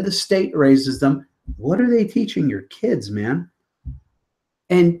kids. Then the state raises them. What are they teaching your kids, man?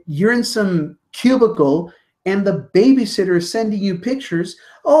 And you're in some cubicle, and the babysitter is sending you pictures.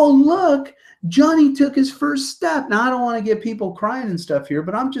 Oh, look, Johnny took his first step. Now, I don't want to get people crying and stuff here,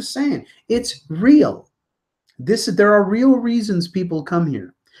 but I'm just saying it's real. There are real reasons people come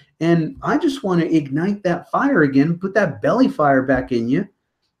here. And I just want to ignite that fire again, put that belly fire back in you,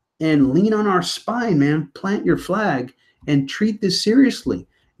 and lean on our spine, man. Plant your flag and treat this seriously.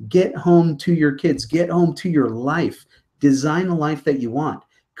 Get home to your kids. Get home to your life. Design a life that you want.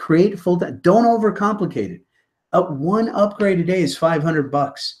 Create full-time. Don't overcomplicate it. 1 upgrade a day is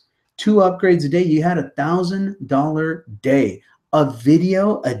 $500. 2 upgrades a day, you had $1,000 day. A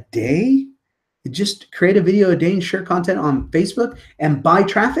video a day? Just create a video a day and share content on Facebook and buy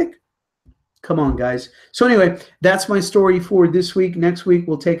traffic? Come on, guys. So anyway, that's my story for this week. Next week,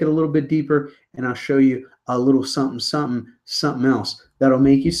 we'll take it a little bit deeper, and I'll show you a little something else that'll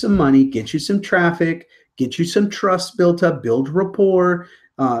make you some money, get you some traffic, get you some trust built up, build rapport,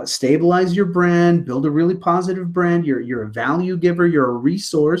 stabilize your brand, build a really positive brand. You're a value giver. You're a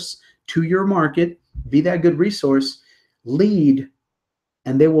resource to your market. Be that good resource. Lead,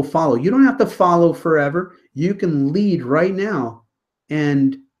 and they will follow. You don't have to follow forever. You can lead right now,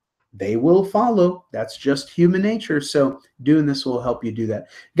 and they will follow. That's just human nature. So doing this will help you do that.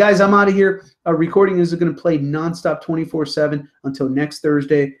 Guys, I'm out of here. A recording is going to play nonstop 24/7 until next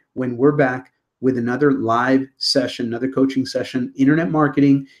Thursday, when we're back with another live session, another coaching session, internet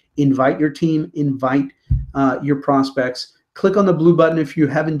marketing. Invite your team, invite your prospects. Click on the blue button if you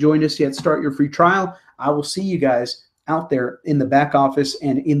haven't joined us yet. Start your free trial. I will see you guys out there in the back office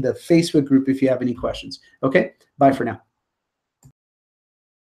and in the Facebook group if you have any questions. Okay, bye for now.